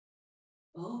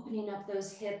 Opening up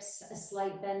those hips, a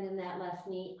slight bend in that left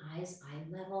knee, eyes eye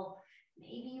level.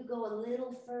 Maybe you go a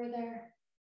little further.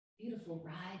 Beautiful,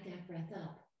 ride that breath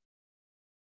up.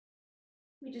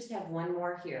 We just have 1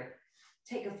 more here.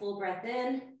 Take a full breath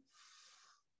in.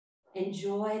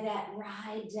 Enjoy that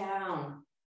ride down.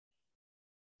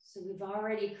 So we've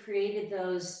already created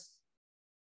those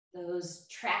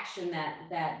traction,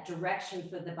 that direction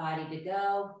for the body to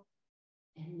go.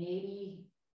 And maybe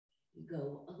you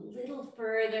go a little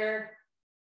further.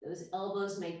 Those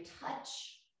elbows may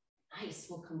touch. Nice,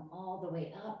 we'll come all the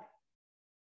way up.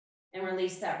 And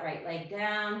release that right leg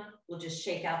down. We'll just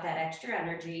shake out that extra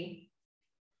energy.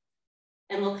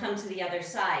 And we'll come to the other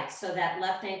side. So that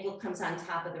left ankle comes on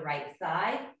top of the right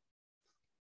thigh.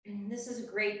 And this is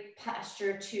a great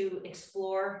posture to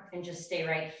explore and just stay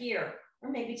right here. Or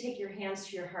maybe take your hands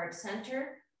to your heart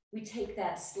center. We take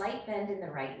that slight bend in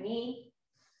the right knee.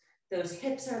 Those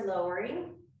hips are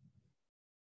lowering.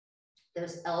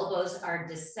 Those elbows are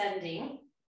descending.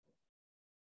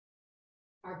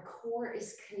 Our core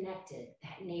is connected,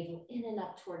 that navel in and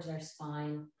up towards our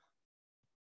spine.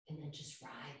 And then just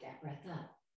ride that breath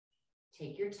up.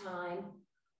 Take your time.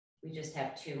 We just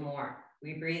have 2 more.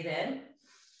 We breathe in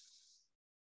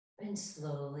and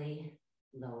slowly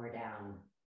lower down.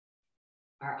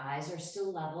 Our eyes are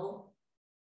still level.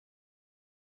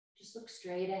 Just look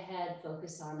straight ahead,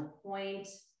 focus on a point,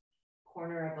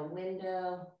 corner of a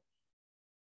window.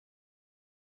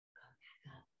 Come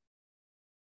back up.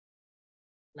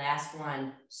 Last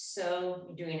one. So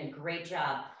you're doing a great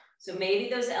job. So maybe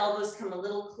those elbows come a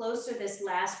little closer this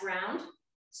last round.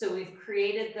 So we've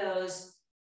created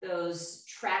those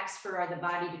tracks for the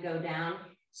body to go down.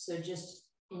 So just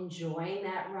enjoying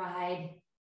that ride.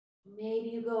 Maybe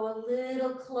you go a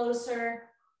little closer.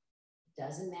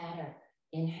 Doesn't matter.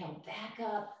 Inhale back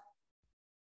up.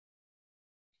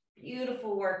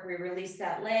 Beautiful work. We release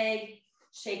that leg,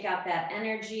 shake out that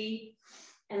energy.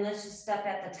 And let's just step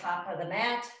at the top of the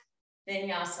mat.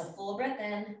 Vinyasa, full breath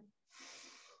in.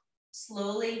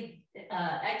 Slowly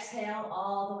exhale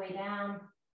all the way down.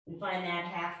 And find that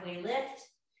halfway lift.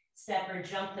 step or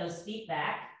jump those feet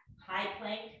back, high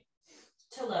plank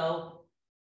to low,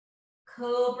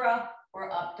 cobra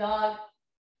or up dog,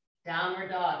 downward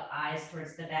dog, eyes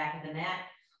towards the back of the mat.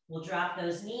 We'll drop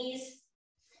those knees,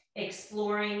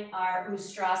 exploring our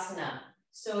Ustrasana.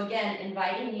 So again,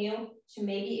 inviting you to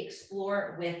maybe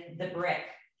explore with the brick.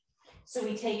 So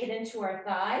we take it into our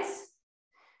thighs,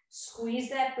 squeeze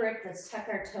that brick, let's tuck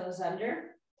our toes under.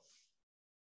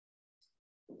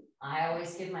 I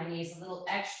always give my knees a little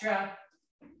extra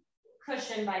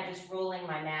cushion by just rolling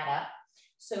my mat up.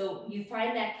 So you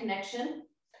find that connection.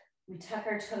 We tuck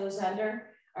our toes under,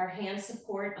 our hands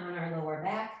support on our lower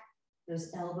back.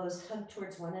 Those elbows hug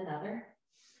towards one another.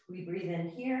 We breathe in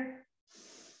here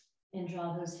and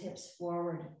draw those hips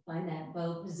forward. Find that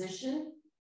bow position.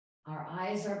 Our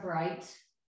eyes are bright.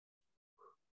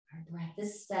 Our breath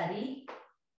is steady.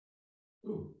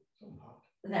 Ooh, so hot.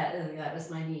 That was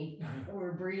my knee.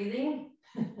 We're breathing.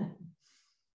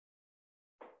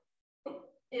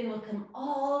 And we'll come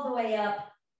all the way up.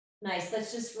 Nice,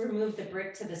 let's just remove the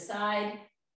brick to the side.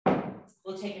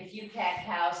 We'll take a few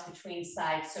cat-cows between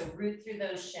sides. So root through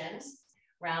those shins,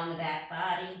 round the back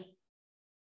body.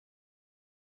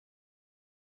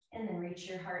 And then reach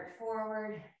your heart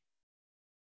forward.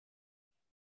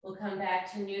 We'll come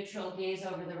back to neutral, gaze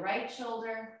over the right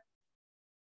shoulder.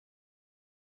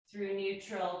 Through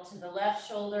neutral to the left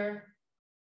shoulder.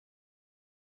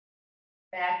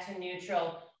 Back to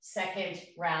neutral, second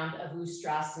round of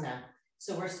Ustrasana.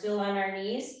 So we're still on our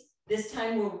knees. This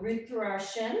time we'll root through our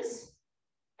shins.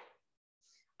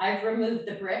 I've removed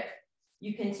the brick.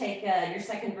 You can take your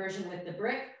second version with the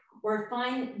brick or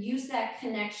use that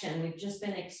connection. We've just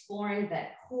been exploring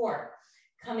that core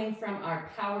coming from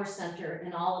our power center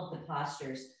in all of the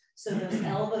postures. So those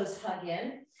elbows hug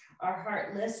in, our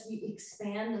heart lifts, we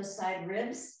expand those side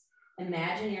ribs.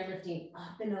 Imagine you're lifting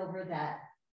up and over that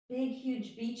big,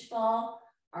 huge beach ball,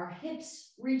 our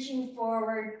hips reaching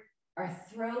forward, our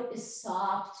throat is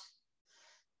soft,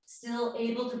 still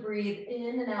able to breathe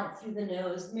in and out through the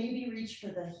nose, maybe reach for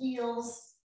the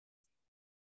heels.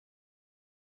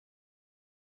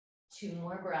 2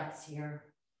 more breaths here.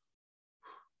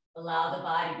 Allow the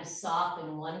body to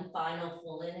soften, one final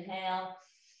full inhale.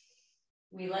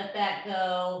 We let that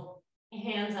go.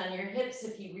 Hands on your hips.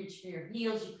 If you reach for your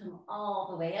heels, you come all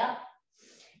the way up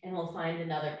and we'll find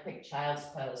another quick child's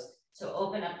pose. So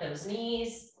open up those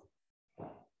knees.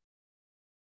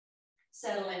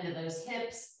 Settle into those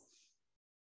hips.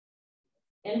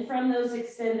 And from those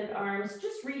extended arms,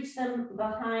 just reach them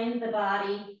behind the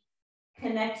body.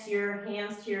 Connect your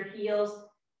hands to your heels.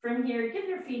 From here, give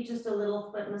your feet just a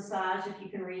little foot massage if you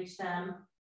can reach them.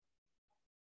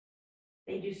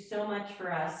 They do so much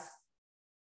for us.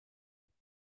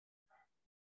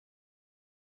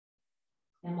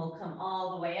 And we'll come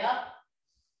all the way up.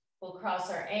 We'll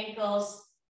cross our ankles.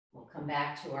 We'll come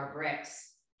back to our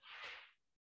bricks.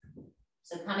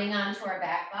 So coming onto our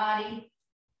back body.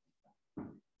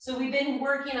 So we've been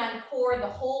working on core the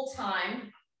whole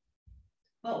time,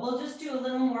 but we'll just do a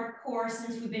little more core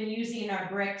since we've been using our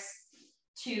bricks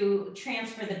to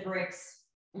transfer the bricks,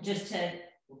 just to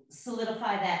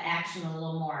solidify that action a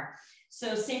little more.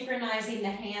 So synchronizing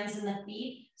the hands and the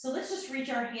feet. So let's just reach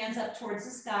our hands up towards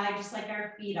the sky, just like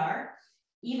our feet are.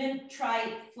 Even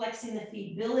try flexing the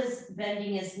feet. Bill is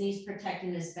bending his knees,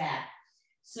 protecting his back.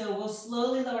 So we'll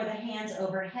slowly lower the hands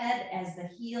overhead as the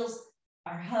heels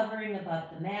are hovering above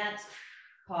the mat.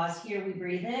 Pause here, we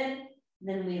breathe in,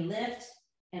 then we lift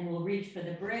and we'll reach for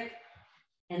the brick.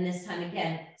 And this time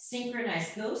again,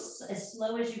 synchronize, go as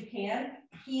slow as you can,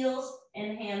 heels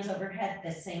and hands overhead at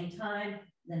the same time,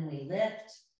 then we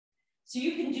lift. So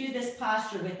you can do this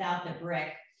posture without the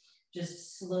brick,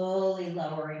 just slowly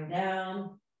lowering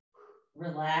down,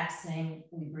 relaxing,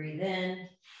 we breathe in.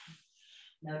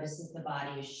 Notice if the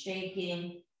body is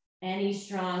shaking. Any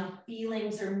strong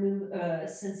feelings or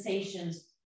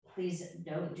sensations, please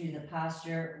don't do the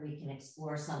posture. We can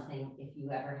explore something if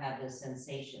you ever have those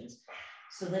sensations.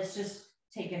 So let's just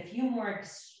take a few more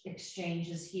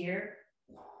exchanges here.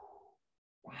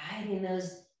 Riding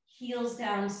those heels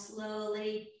down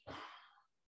slowly.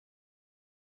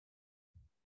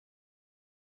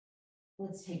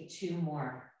 Let's take 2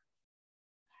 more.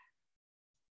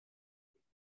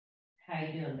 How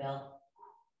you doing, Bill?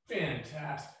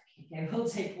 Fantastic. Okay, we'll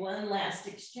take one last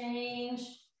exchange.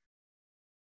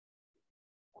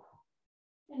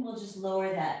 And we'll just lower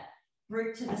that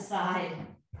brick to the side.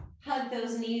 Hug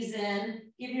those knees in.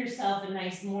 Give yourself a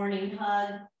nice morning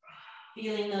hug.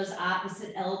 Feeling those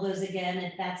opposite elbows again,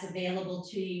 if that's available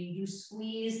to you. You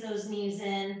squeeze those knees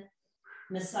in,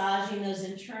 massaging those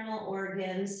internal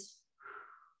organs.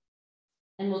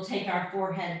 And we'll take our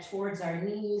forehead towards our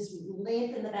knees,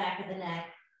 lengthen the back of the neck.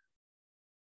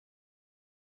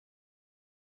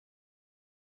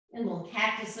 And we'll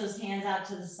cactus those hands out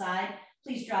to the side.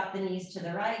 Please drop the knees to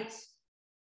the right.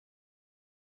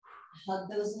 Hug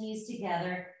those knees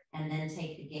together and then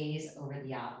take the gaze over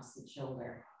the opposite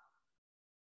shoulder.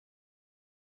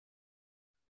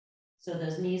 So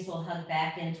those knees will hug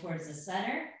back in towards the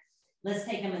center. Let's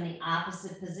take them in the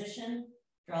opposite position.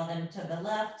 Draw them to the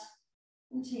left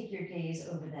and take your gaze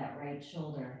over that right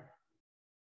shoulder.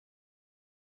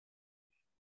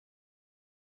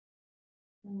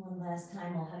 And one last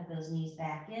time, we'll hug those knees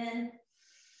back in.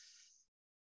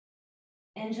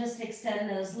 And just extend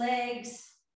those legs.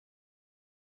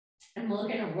 And we're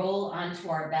gonna roll onto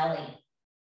our belly.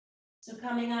 So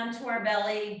coming onto our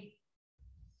belly,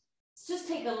 let's just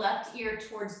take a left ear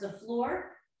towards the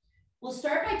floor. We'll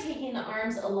start by taking the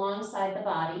arms alongside the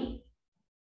body.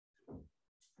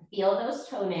 Feel those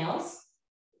toenails.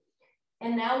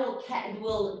 And now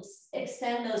we'll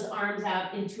extend those arms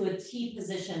out into a T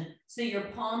position. So your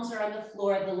palms are on the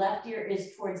floor, the left ear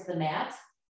is towards the mat.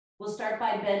 We'll start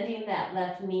by bending that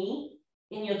left knee,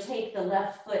 and you'll take the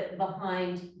left foot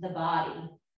behind the body.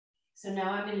 So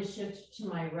now I'm going to shift to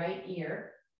my right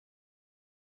ear,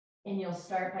 and you'll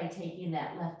start by taking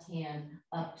that left hand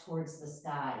up towards the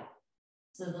sky.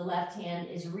 So the left hand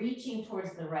is reaching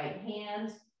towards the right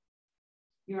hand.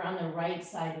 You're on the right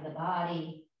side of the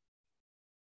body,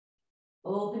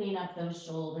 opening up those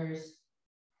shoulders.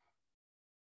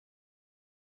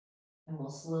 And we'll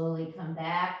slowly come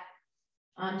back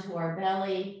onto our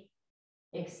belly,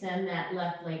 extend that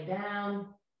left leg down.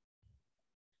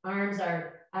 Arms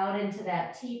are out into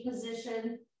that T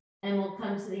position, and we'll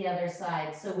come to the other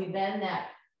side. So we bend that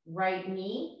right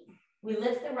knee. We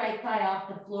lift the right thigh off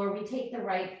the floor. We take the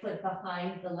right foot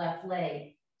behind the left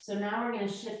leg. So now we're going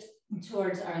to shift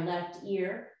towards our left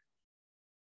ear.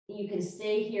 You can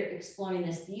stay here exploring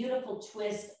this beautiful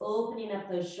twist, opening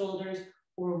up those shoulders,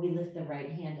 or we lift the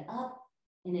right hand up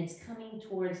and it's coming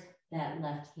towards that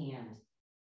left hand.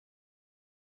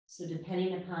 So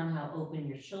depending upon how open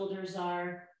your shoulders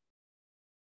are,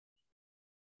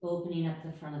 opening up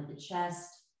the front of the chest.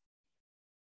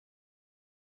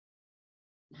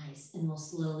 Nice, and we'll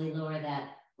slowly lower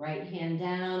that right hand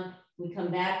down. We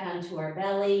come back onto our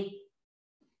belly,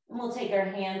 and we'll take our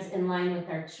hands in line with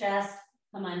our chest,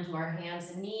 come onto our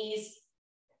hands and knees,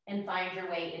 and find your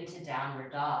way into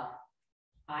downward dog.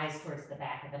 Eyes towards the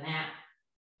back of the mat.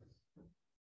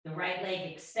 The right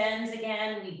leg extends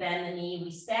again. We bend the knee,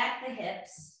 we stack the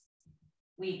hips.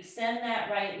 We extend that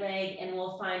right leg, and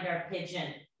we'll find our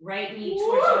pigeon. Right knee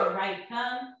towards our right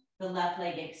thumb. The left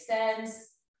leg extends.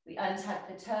 We untuck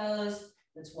the toes.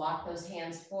 Let's walk those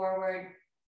hands forward.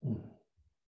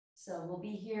 So we'll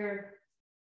be here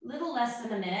a little less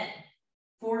than a minute.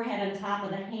 Forehead on top of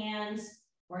the hands.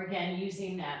 We're again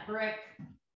using that brick.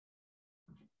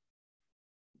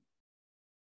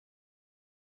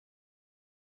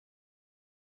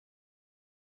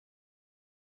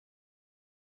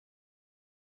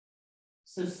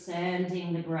 So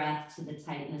sending the breath to the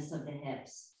tightness of the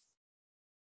hips.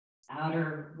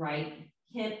 Outer right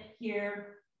hip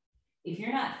here. If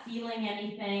you're not feeling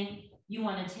anything, you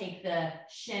want to take the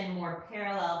shin more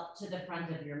parallel to the front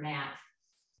of your mat.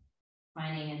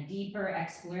 Finding a deeper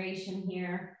exploration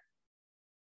here.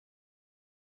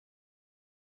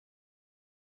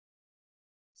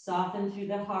 Soften through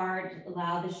the heart,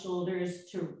 allow the shoulders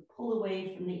to pull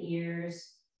away from the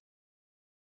ears.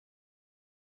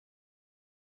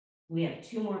 We have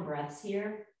 2 more breaths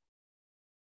here.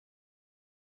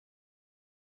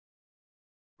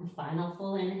 A final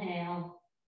full inhale.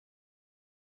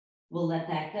 We'll let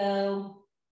that go.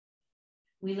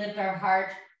 We lift our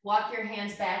heart, walk your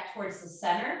hands back towards the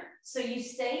center. So you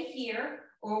stay here,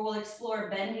 or we'll explore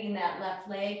bending that left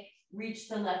leg, reach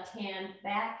the left hand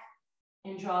back,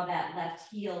 and draw that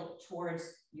left heel towards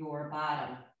your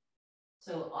bottom.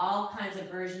 So all kinds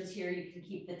of versions here. You can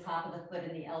keep the top of the foot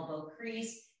in the elbow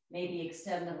crease, maybe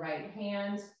extend the right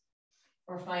hand,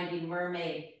 or finding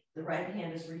mermaid. The right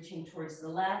hand is reaching towards the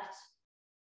left.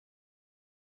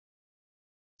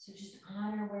 So just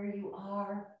honor where you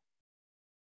are.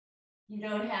 You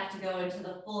don't have to go into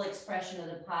the full expression of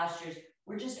the postures.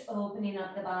 We're just opening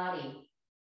up the body.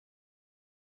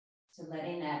 So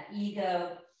letting that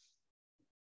ego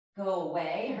go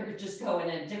away or just go in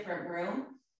a different room.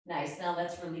 Nice, now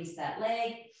let's release that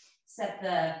leg.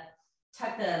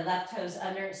 Tuck the left toes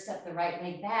under, step the right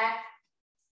leg back.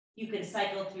 You can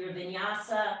cycle through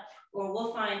vinyasa, or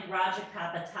we'll find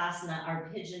Rajakapatasana, our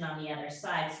pigeon on the other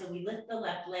side. So we lift the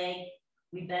left leg,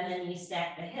 we bend the knee,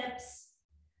 stack the hips.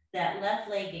 that left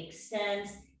leg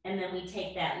extends, and then we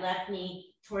take that left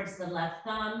knee towards the left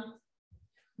thumb.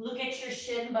 Look at your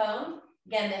shin bone.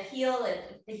 Again, the heel,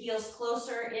 if the heel's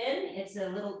closer in, it's a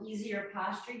little easier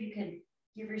posture. You can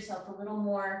give yourself a little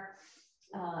more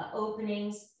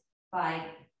openings by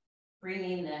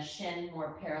bringing the shin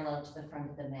more parallel to the front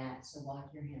of the mat. So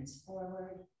walk your hands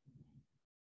forward.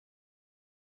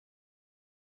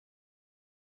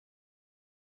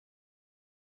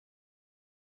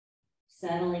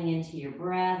 Settling into your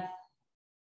breath.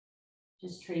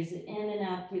 Just trace it in and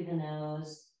out through the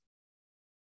nose.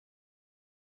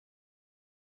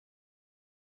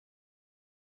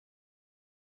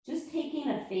 Just taking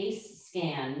a face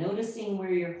scan, noticing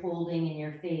where you're holding in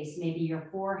your face, maybe your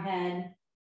forehead,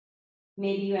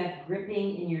 maybe you have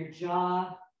gripping in your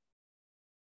jaw.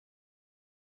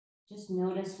 Just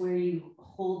notice where you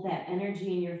hold that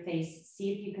energy in your face.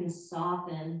 See if you can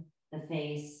soften the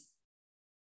face,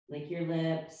 lick your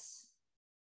lips.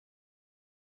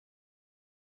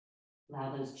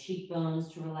 Allow those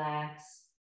cheekbones to relax,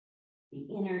 the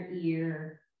inner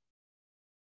ear.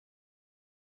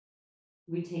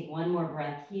 We take one more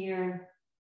breath here.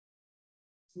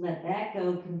 Let that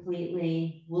go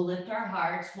completely. We'll lift our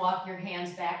hearts, walk your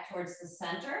hands back towards the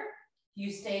center. You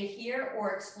stay here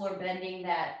or explore bending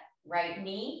that right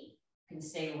knee. You can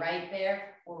stay right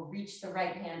there or reach the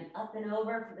right hand up and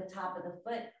over for the top of the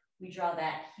foot. We draw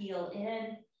that heel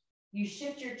in. You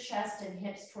shift your chest and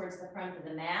hips towards the front of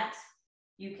the mat.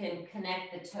 You can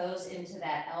connect the toes into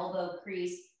that elbow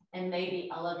crease and maybe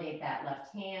elevate that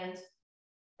left hand.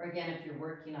 Or again, if you're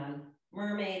working on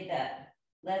mermaid, that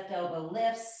left elbow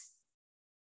lifts.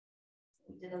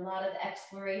 We did a lot of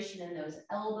exploration in those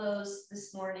elbows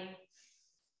this morning.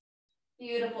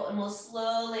 Beautiful, and we'll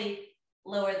slowly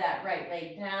lower that right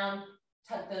leg down,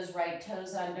 tuck those right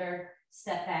toes under,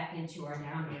 step back into our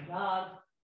downward dog.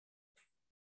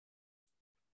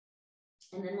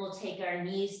 And then we'll take our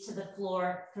knees to the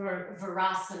floor for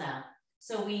Virasana.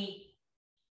 So we,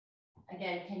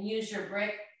 again, can use your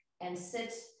brick and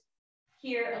sit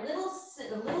here a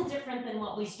little different than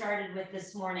what we started with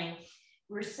this morning.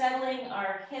 We're settling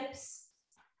our hips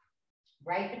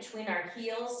right between our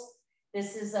heels.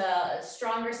 This is a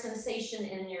stronger sensation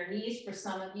in your knees for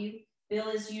some of you. Bill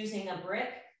is using a brick.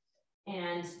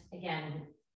 And again,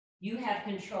 you have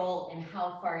control in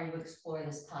how far you explore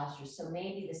this posture. So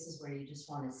maybe this is where you just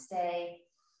want to stay.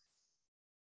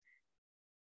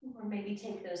 Or maybe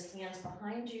take those hands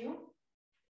behind you.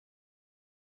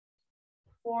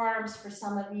 Forearms for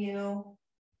some of you.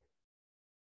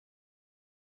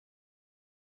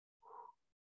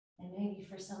 And maybe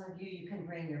for some of you, you can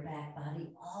bring your back body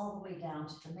all the way down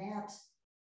to the mat.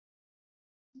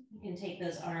 You can take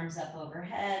those arms up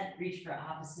overhead, reach for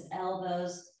opposite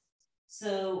elbows.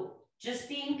 So just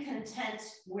being content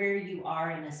where you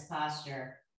are in this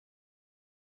posture.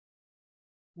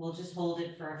 We'll just hold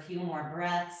it for a few more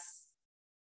breaths.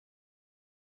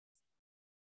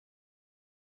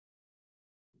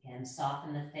 Again,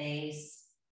 soften the face.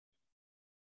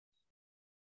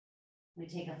 We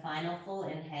take a final full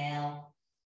inhale.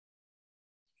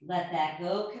 Let that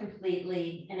go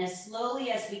completely. And as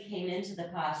slowly as we came into the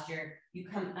posture, you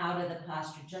come out of the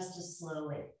posture just as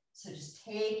slowly. So just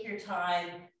take your time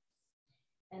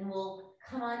and we'll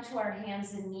come onto our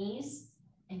hands and knees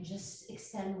and just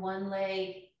extend one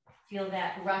leg. Feel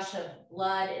that rush of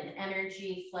blood and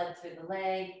energy flood through the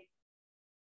leg.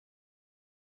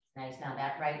 Nice, now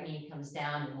that right knee comes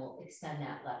down and we'll extend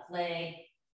that left leg.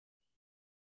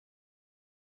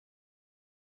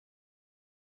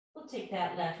 We'll take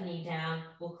that left knee down.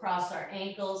 We'll cross our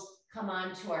ankles, come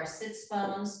onto our sits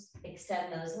bones,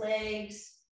 extend those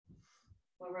legs.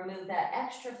 We'll remove that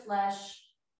extra flesh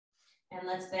and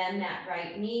let's bend that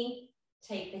right knee.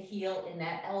 Take the heel in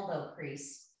that elbow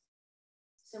crease.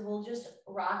 So we'll just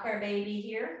rock our baby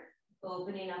here,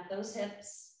 opening up those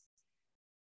hips.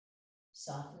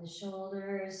 Soften the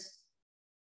shoulders.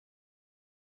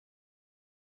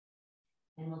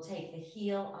 And we'll take the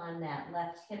heel on that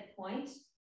left hip point.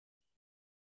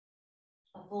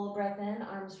 A full breath in,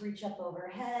 arms reach up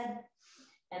overhead,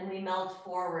 and we melt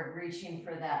forward, reaching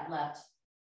for that left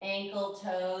ankle,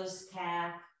 toes,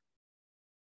 calf.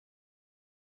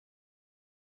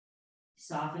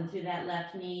 Soften through that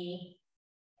left knee.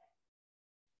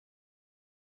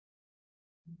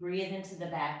 Breathe into the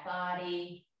back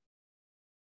body.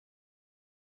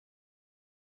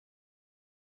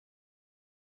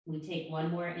 We take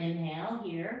one more inhale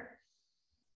here.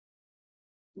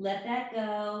 Let that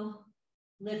go.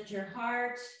 Lift your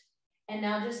heart. And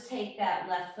now just take that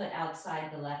left foot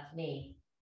outside the left knee.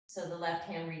 So the left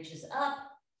hand reaches up.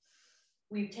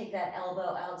 We take that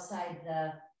elbow outside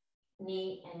the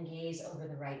knee and gaze over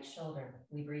the right shoulder.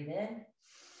 We breathe in,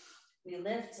 we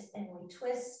lift and we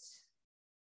twist.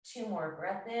 2 more,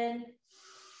 breath in,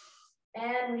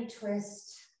 and we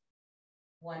twist.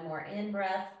 1 more in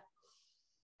breath,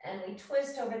 and we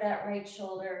twist over that right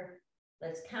shoulder.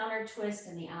 Let's counter twist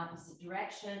in the opposite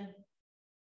direction.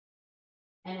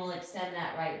 And we'll extend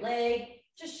that right leg,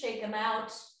 just shake them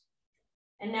out.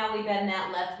 And now we bend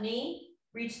that left knee,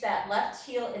 reach that left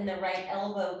heel in the right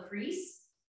elbow crease.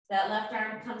 That left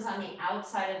arm comes on the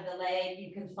outside of the leg.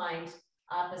 You can find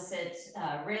opposite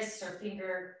wrists or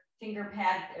finger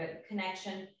pad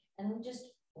connection. And we just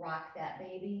rock that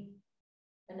baby.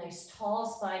 A nice tall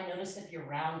spine. Notice if you're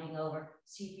rounding over.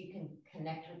 See if you can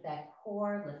connect with that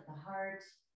core, lift the heart.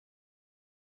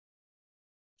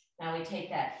 Now we take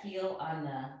that heel on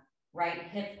the right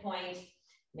hip point.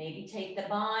 Maybe take the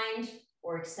bind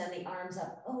or extend the arms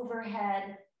up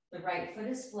overhead. The right foot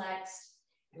is flexed.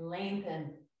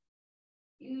 Lengthen.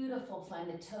 Beautiful. Find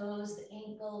the toes, the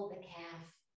ankle, the calf.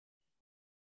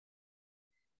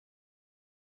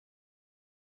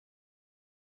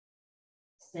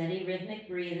 Steady rhythmic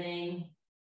breathing.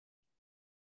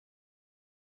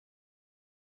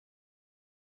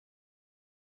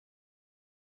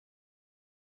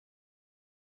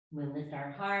 We'll lift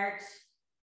our heart.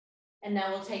 And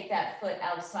now we'll take that foot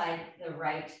outside the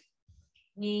right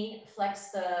knee,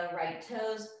 flex the right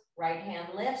toes, right hand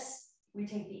lifts. We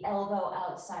take the elbow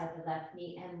outside the left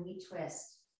knee and we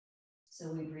twist.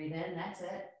 So we breathe in, that's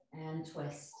it, and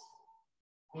twist.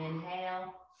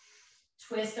 Inhale,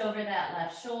 twist over that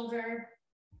left shoulder.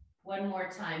 1 more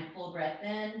time, full breath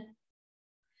in,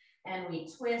 and we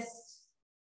twist.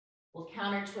 We'll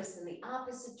counter twist in the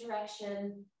opposite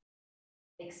direction.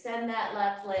 Extend that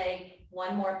left leg.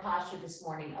 1 more posture this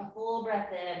morning, a full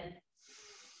breath in,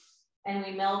 and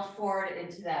we melt forward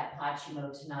into that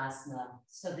Paschimottanasana.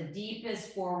 So the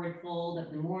deepest forward fold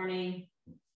of the morning.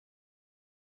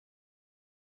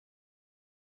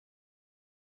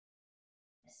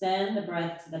 Send the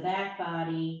breath to the back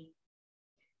body.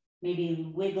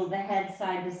 Maybe wiggle the head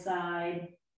side to side.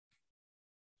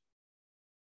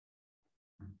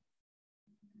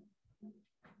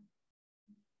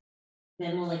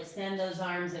 Then we'll extend those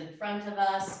arms in front of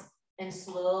us and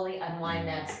slowly unwind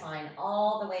that spine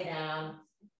all the way down.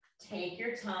 Take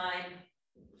your time.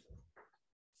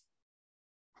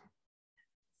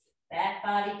 Back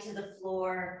body to the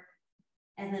floor.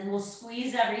 And then we'll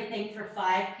squeeze everything for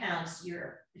 5 counts.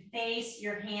 Your face,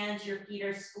 your hands, your feet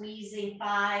are squeezing.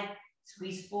 5,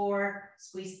 squeeze 4,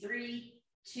 squeeze 3,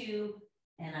 2,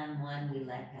 and on 1, we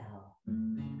let go.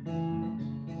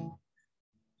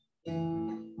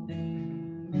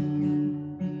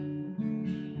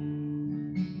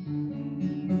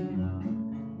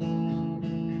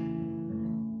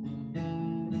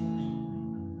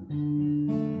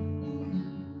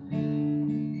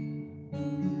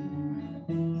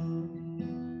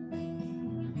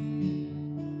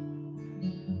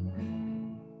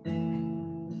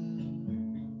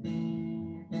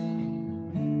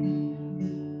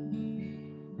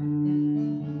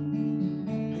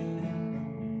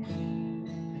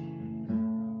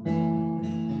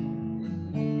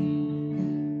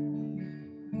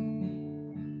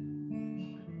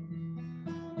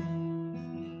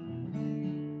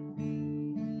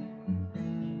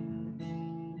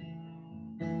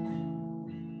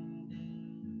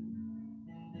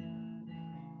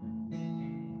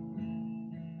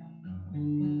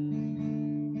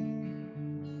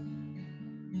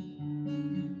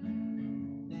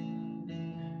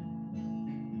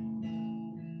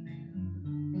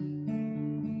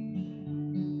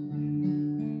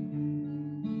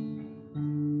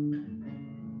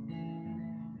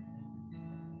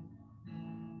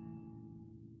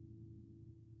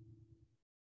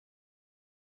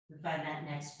 Find that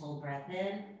next full breath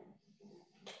in.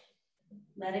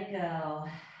 Let it go.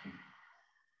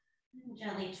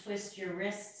 Gently twist your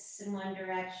wrists in one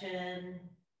direction.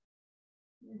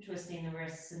 And twisting the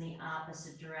wrists in the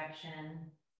opposite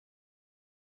direction.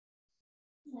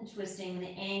 And twisting the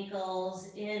ankles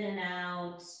in and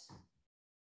out.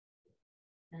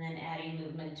 And then adding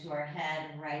movement to our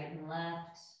head, right and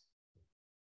left.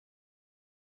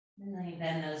 And then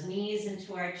bend those knees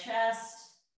into our chest.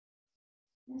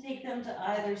 And take them to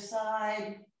either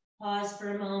side. Pause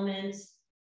for a moment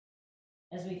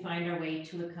as we find our way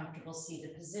to a comfortable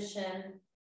seated position.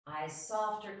 Eyes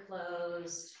soft or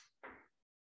closed.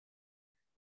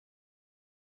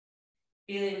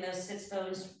 Feeling those sits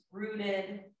bones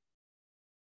rooted.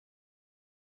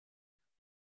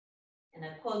 And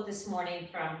a quote this morning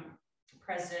from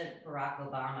President Barack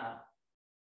Obama: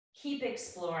 keep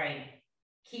exploring,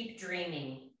 keep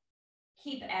dreaming,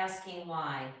 Keep asking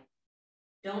why.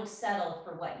 Don't settle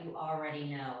for what you already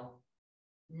know.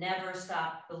 Never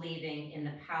stop believing in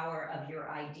the power of your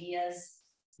ideas,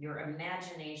 your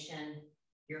imagination,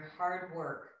 your hard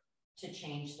work to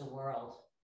change the world.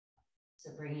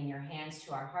 So bringing your hands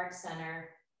to our heart center,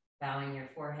 bowing your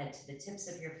forehead to the tips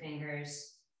of your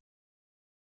fingers.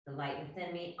 The light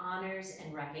within me honors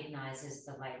and recognizes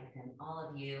the light within all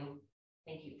of you.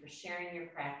 Thank you for sharing your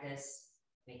practice.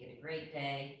 Make it a great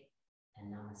day,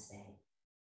 and namaste.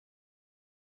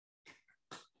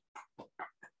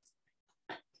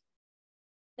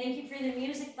 Thank you for the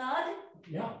music, Bud.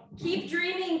 Yeah. Keep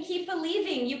dreaming, keep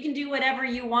believing. You can do whatever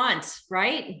you want,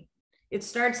 right? It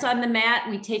starts on the mat,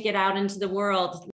 we take it out into the world.